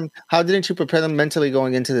prepare them? How didn't you prepare them mentally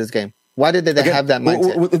going into this game? Why did they have that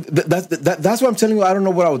mindset? That's what I'm telling you. I don't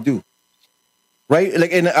know what I would do. Right?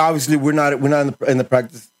 Like, and obviously we're not in the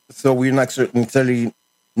practice, so we're not necessarily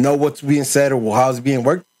know what's being said or how it's being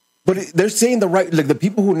worked. But they're saying the right. Like the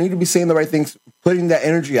people who need to be saying the right things, putting that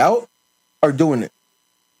energy out, are doing it.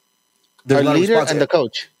 There's our leader and the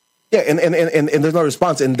coach. Yeah, and there's no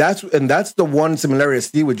response, and that's the one similarity I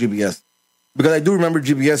see with GBS. Because I do remember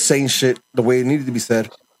GBS saying shit the way it needed to be said,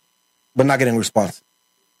 but not getting a response.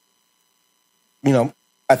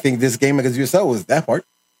 I think this game against USL was that part.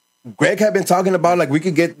 Greg had been talking about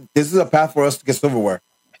this is a path for us to get silverware.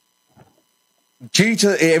 Cheech,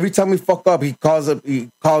 every time we fuck up, he calls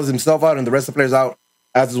himself out and the rest of the players out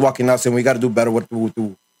as he's walking out saying we got to do better. What do we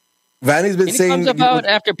do? Vanny's been saying. He comes out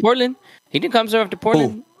after Portland. He didn't come after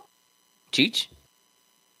Portland. Who? Cheech.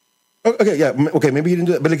 Okay, yeah, okay. Maybe he didn't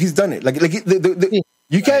do it, but he's done it.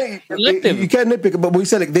 You can't nitpick. But we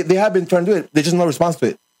said they have been trying to do it. There's just no response to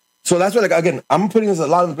it. So that's why, again, I'm putting this a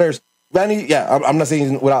lot of the players. Vanny, yeah, I'm not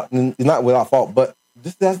saying he's not without fault, but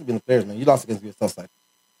this has to be the players, man. You lost against your self side.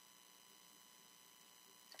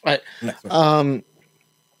 All right.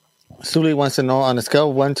 Sully wants to know on a scale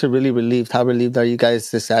of 1 to really relieved, how relieved are you guys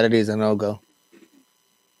this Saturday is a no-go?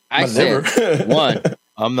 I said 1.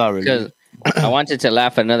 I'm not relieved. I wanted to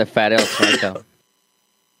laugh at another fat L right now.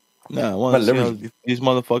 Nah, I want to see how these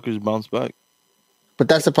motherfuckers bounce back. But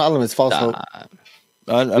that's the problem. It's false hope.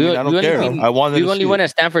 I don't care. I wanted. We only won at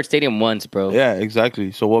Stanford Stadium once, bro. Yeah,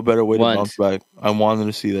 exactly. So what better way to bounce back? I wanted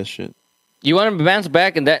to see that shit. You want to bounce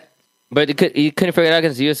back, but you couldn't figure it out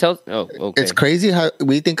against USL. Oh, okay. It's crazy how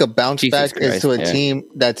we think a bounce back is to a team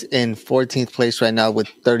that's in 14th place right now with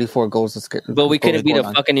 34 goals. But we couldn't beat a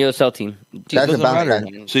fucking USL team. That's a bounce back.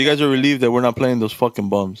 So you guys are relieved that we're not playing those fucking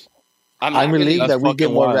bums. I'm relieved that we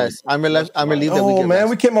get more rest. I'm relieved that we get Oh man, rest.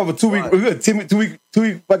 we came up with 2 week. We got 2 week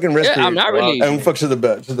fucking rest. Yeah, I'm not relieved. And we fuck to the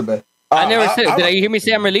bed. I never said. Did you hear me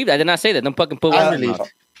say I'm relieved? I did not say that. Don't fucking put words in my mouth.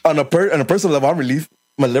 On a personal level, I'm relieved.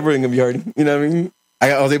 My liver ain't gonna be hurting. You know what I mean?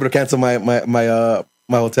 I was able to cancel my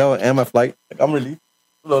hotel and my flight. Like, I'm relieved.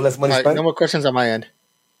 A little less money spent. No more questions on my end.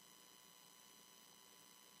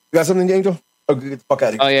 You got something, Angel? Oh, get the fuck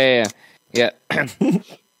out of here. Oh yeah.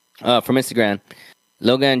 From Instagram,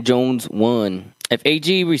 Logan Jones 1. If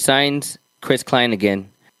AG resigns Chris Klein again,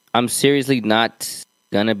 I'm seriously not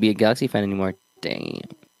gonna be a Galaxy fan anymore. Damn.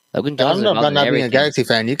 Logan Jones. I don't know about not being a Galaxy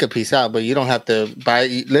fan. You could peace out, but you don't have to buy.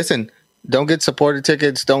 Listen, don't get supporter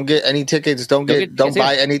tickets. Don't get any tickets. Don't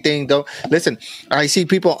buy anything. Don't listen. I see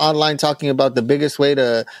people online talking about the biggest way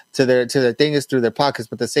to their thing is through their pockets,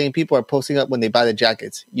 but the same people are posting up when they buy the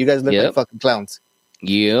jackets. You guys look like fucking clowns.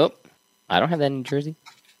 Yep. I don't have that in Jersey.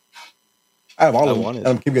 I have all of them.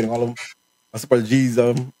 I keep getting all of them. I support the G's.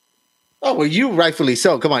 Oh, well, you rightfully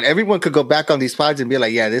so. Come on. Everyone could go back on these pods and be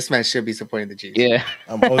like, yeah, this man should be supporting the G's. Yeah.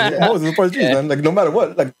 I'm always supporting the G's, man. Like, no matter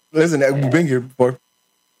what. Like, listen, we've been here before.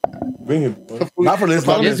 Not for this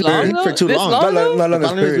long. For too long.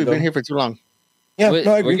 We've been here for too long. Yeah,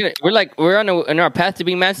 no, I agree. We're on our path to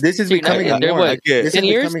being Man City. This is becoming a norm. 10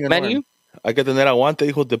 years, Man U? Hay que tener aguante,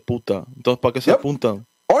 hijos de puta. Entonces, ¿para qué se apuntan?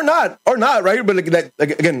 Or not, right? But like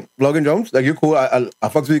again, Logan Jones, like, you're cool. I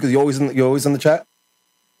fucks with you because you're always in the chat.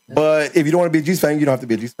 But if you don't want to be a G's fan, you don't have to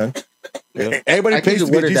be a G's fan. Yeah. Everybody pays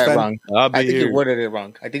to be a G's fan. Wrong. I think you worded it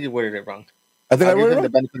wrong. I think you worded it wrong. I think I worded it wrong. The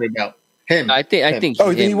benefit of the doubt. Him. I think. Oh,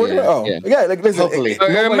 you think you worded it? Oh, yeah. Like, listen. Hopefully.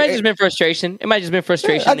 It might just been frustration. It might just been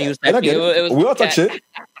frustration. We all talk shit.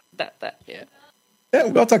 Yeah. Yeah,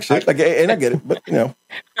 we all talk shit. Like, and I get it, but you know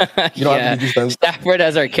you don't have to be G's fans. Stafford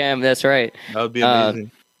as our cam. That's right. That would be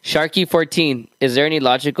amazing. Sharky 14. Is there any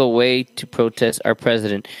logical way to protest our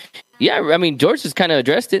president? Yeah, I mean, George just kind of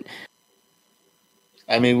addressed it.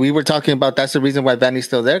 I mean, we were talking about that's the reason why Vanny's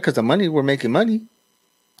still there, because the money, we're making money.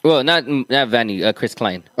 Well, not Vanny, Chris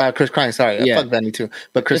Klein. Chris Klein, sorry. Yeah. Fuck Vanny too.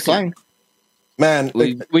 But Chris Klein. Man,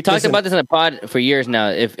 we talked about this in the pod for years now.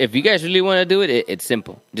 If you guys really want to do it, it's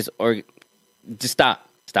simple. Just stop.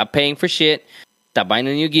 Stop paying for shit. Stop buying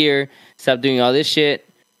the new gear. Stop doing all this shit.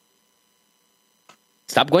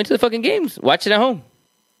 Stop going to the fucking games. Watch it at home.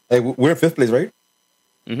 Hey, we're in 5th place, right?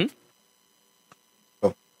 Mm-hmm.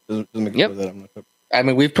 Oh, just make sure that I'm not. I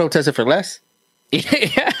mean, we've protested for less. No,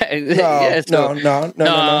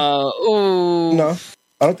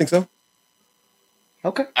 I don't think so.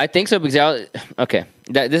 Okay, I think so because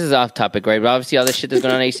this is off topic, right? But obviously, all this shit that's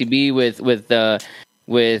going on ACB with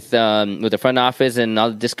the front office and all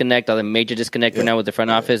the disconnect, all the major disconnect right now with the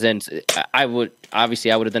front office, and I would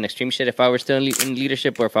have done extreme shit if I were still in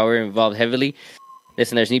leadership or if I were involved heavily.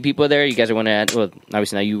 Listen, there's new people there. You guys want to, well,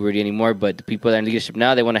 obviously not you, Rudy, anymore, but the people that are in leadership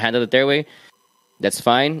now, they want to handle it their way. That's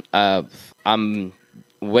fine. I'm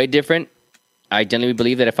way different. I genuinely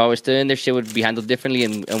believe that if I was still in there, shit would be handled differently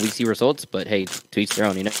and we see results. But hey, to each their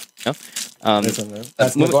own, you know? Pass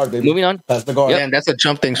the guard, baby. Moving on. Pass the guard. Yeah, and that's a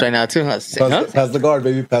jump things right now, too. Pass the guard,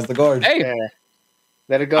 baby. Pass the guard. Hey. Yeah.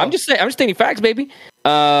 Let it go. I'm just stating facts, baby.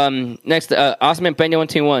 Next, Osman Peña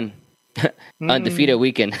 121. Undefeated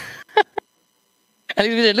weekend. At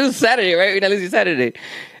least we didn't lose Saturday, right? We're not losing Saturday.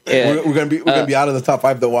 Yeah. We're gonna be out of the top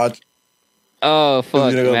 5 to watch. Oh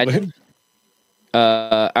fuck! Imagine.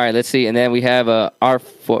 All right, let's see, and then we have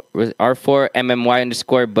R4 MMY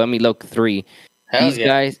 _BummyLoke 3.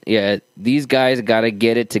 These guys gotta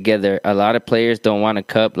get it together. A lot of players don't want a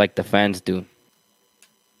cup like the fans do.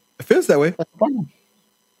 It feels that way.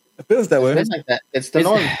 It feels that way. It's like that. It's the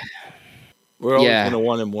norm. We're always gonna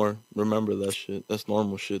want it more. Remember that shit. That's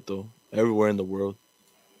normal shit, though. Everywhere in the world,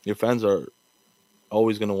 your fans are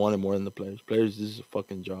always gonna want it more than the players. Players, this is a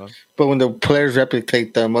fucking job. But when the players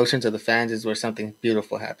replicate the emotions of the fans, is where something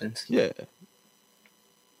beautiful happens. Yeah.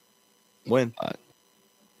 When?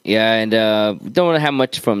 And we don't want to have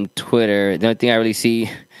much from Twitter. The only thing I really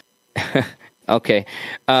see. Okay.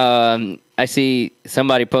 I see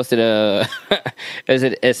somebody posted is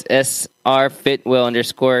it SR Fitwell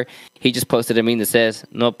 _ he just posted a meme that says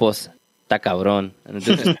no pues ta cabrón and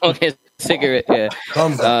just smoking his cigarette. Yeah.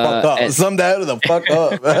 Sum that the fuck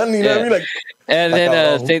up, man. You know what I mean? Like, and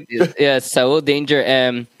then Saul Danger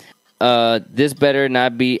this better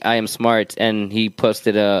not be I am smart. And he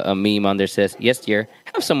posted a meme on there says, yes, dear,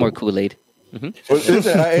 have some more Kool-Aid.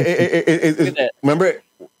 Remember,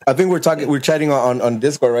 I think we're chatting on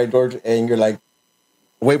Discord, right, George? And you're like,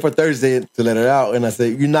 wait for Thursday to let it out. And I say,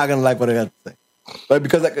 you're not going to like what I got to say. But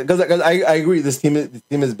because I agree, this team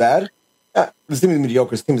is bad. This team is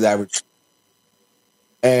mediocre. This team is average.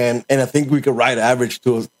 And I think we could ride average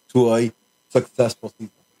to a successful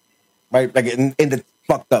season. Right? Like, and it's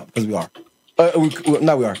fucked up because we are.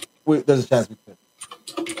 We are. There's a chance we could.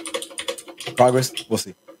 Progress, we'll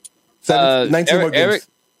see. 19 more games.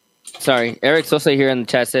 Eric's also here in the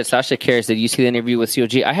chat said, Sasha cares. Did you see the interview with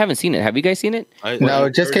COG? I haven't seen it. Have you guys seen it? No,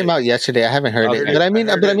 it just came out yesterday. I haven't heard it. But I mean,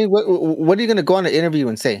 what are you going to go on an interview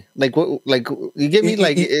and say? Like, what? Like, you get me?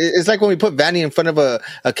 Like, it's like when we put Vanny in front of a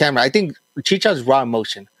camera. I think Chicha's raw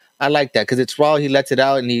emotion. I like that because it's raw. He lets it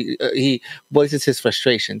out and he voices his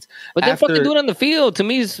frustrations. But then fucking do it on the field. To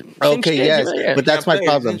me, is okay. Yes, but that's my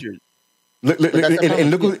problem. Look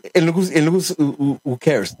who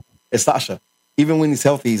cares? It's Sasha. Even when he's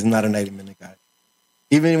healthy, he's not a 90-minute guy.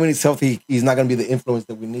 Even when he's healthy, he's not going to be the influence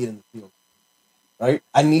that we need in the field. Right?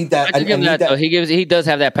 I need that. I give him that. Though. He does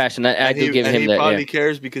have that passion. I do give him that. He probably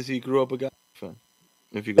cares because he grew up a guy fan.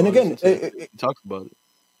 If you and again, he talks about it.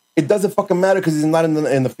 It doesn't fucking matter because he's not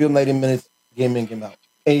in the field 90 minutes, game in, game out.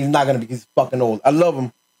 And he's not going to be. He's fucking old. I love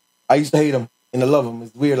him. I used to hate him, and I love him.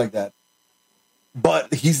 It's weird like that.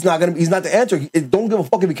 But he's not the answer. Don't give a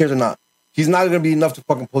fuck if he cares or not. He's not going to be enough to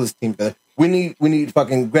fucking pull this team together. We need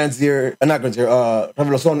fucking Trevor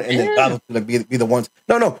Lozon and then Galo to like be the ones.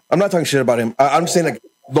 No, I'm not talking shit about him. I'm just saying like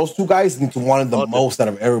those two guys need to want it the most out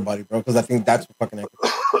of everybody, bro. Because I think that's what fucking. Get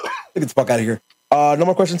the fuck out of here. No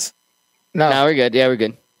more questions. No, we're good. Yeah, we're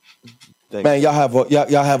good. Thanks. Man, y'all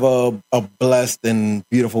have a blessed and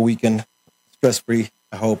beautiful weekend, stress free.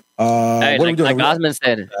 I hope. What are we doing? Like Osman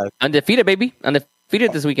said, undefeated, baby,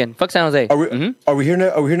 undefeated this weekend. Fuck San Jose. Are we here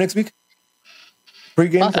next week?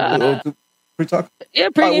 Pre-game? Pre-talk? Yeah,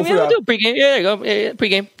 pre-game. We'll do pre-game. Yeah, there you go. Yeah,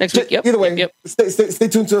 pre-game next week. Yep. Either way, stay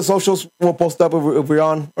tuned to the socials. We'll post up if we're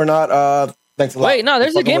on or not. Thanks a lot. Wait, no,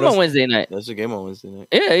 there's a game on Wednesday night. There's a game on Wednesday night.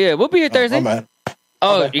 Yeah. We'll be here Thursday. You guys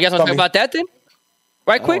want to talk about that then?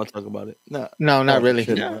 Right quick? I want to talk about it. No, not really.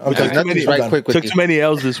 Took too many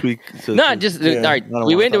L's this week. All right.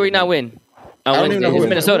 We win or we not win? It's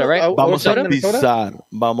Minnesota, right? Vamos a pisar.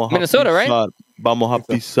 Minnesota, right? Vamos a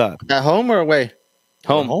pisar. At home or away?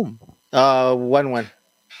 Home. 1-1.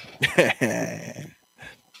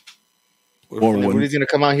 Rudy's gonna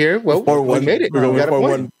come out here. Well, 4-1. We made it. We got a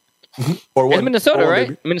point. 4-1. It's Minnesota, right?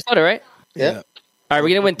 Baby. Minnesota, right? Yeah. All right, we're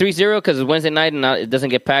gonna win 3-0 because it's Wednesday night and it doesn't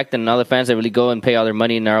get packed, and all the fans that really go and pay all their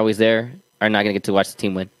money and are always there are not gonna get to watch the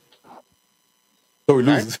team win. So we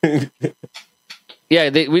lose. Yeah,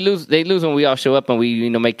 we lose. They lose when we all show up and we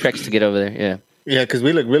make treks to get over there. Yeah. Yeah, because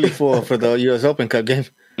we look really full for the U.S. Open Cup game.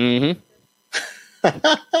 Mm-hmm.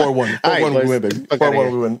 4-1. 4-1 we win, baby.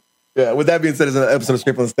 4-1 we win. Yeah. With that being said, it's an episode of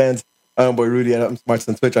Straight from the Stands. I'm boy Rudy. I'm Smarts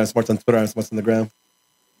on Twitch. I'm Smarts on Twitter. I'm Smarts on the gram.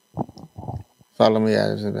 Follow me.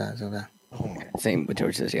 Yeah, Same with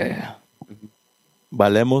George says. Yeah.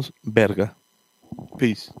 Valemos verga.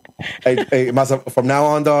 Peace. Hey, Masa, from now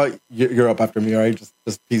on, dog, you're up after me, all right? Just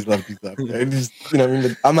peace, love. Okay? Just, you know what I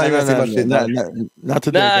mean? I'm not even going to say much shit. Not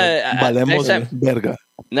today. Valemos verga.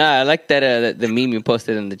 Nah, I like that the meme you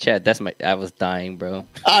posted in the chat. I was dying, bro.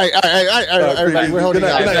 All right. We're holding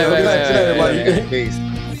out. Good night, everybody. Peace.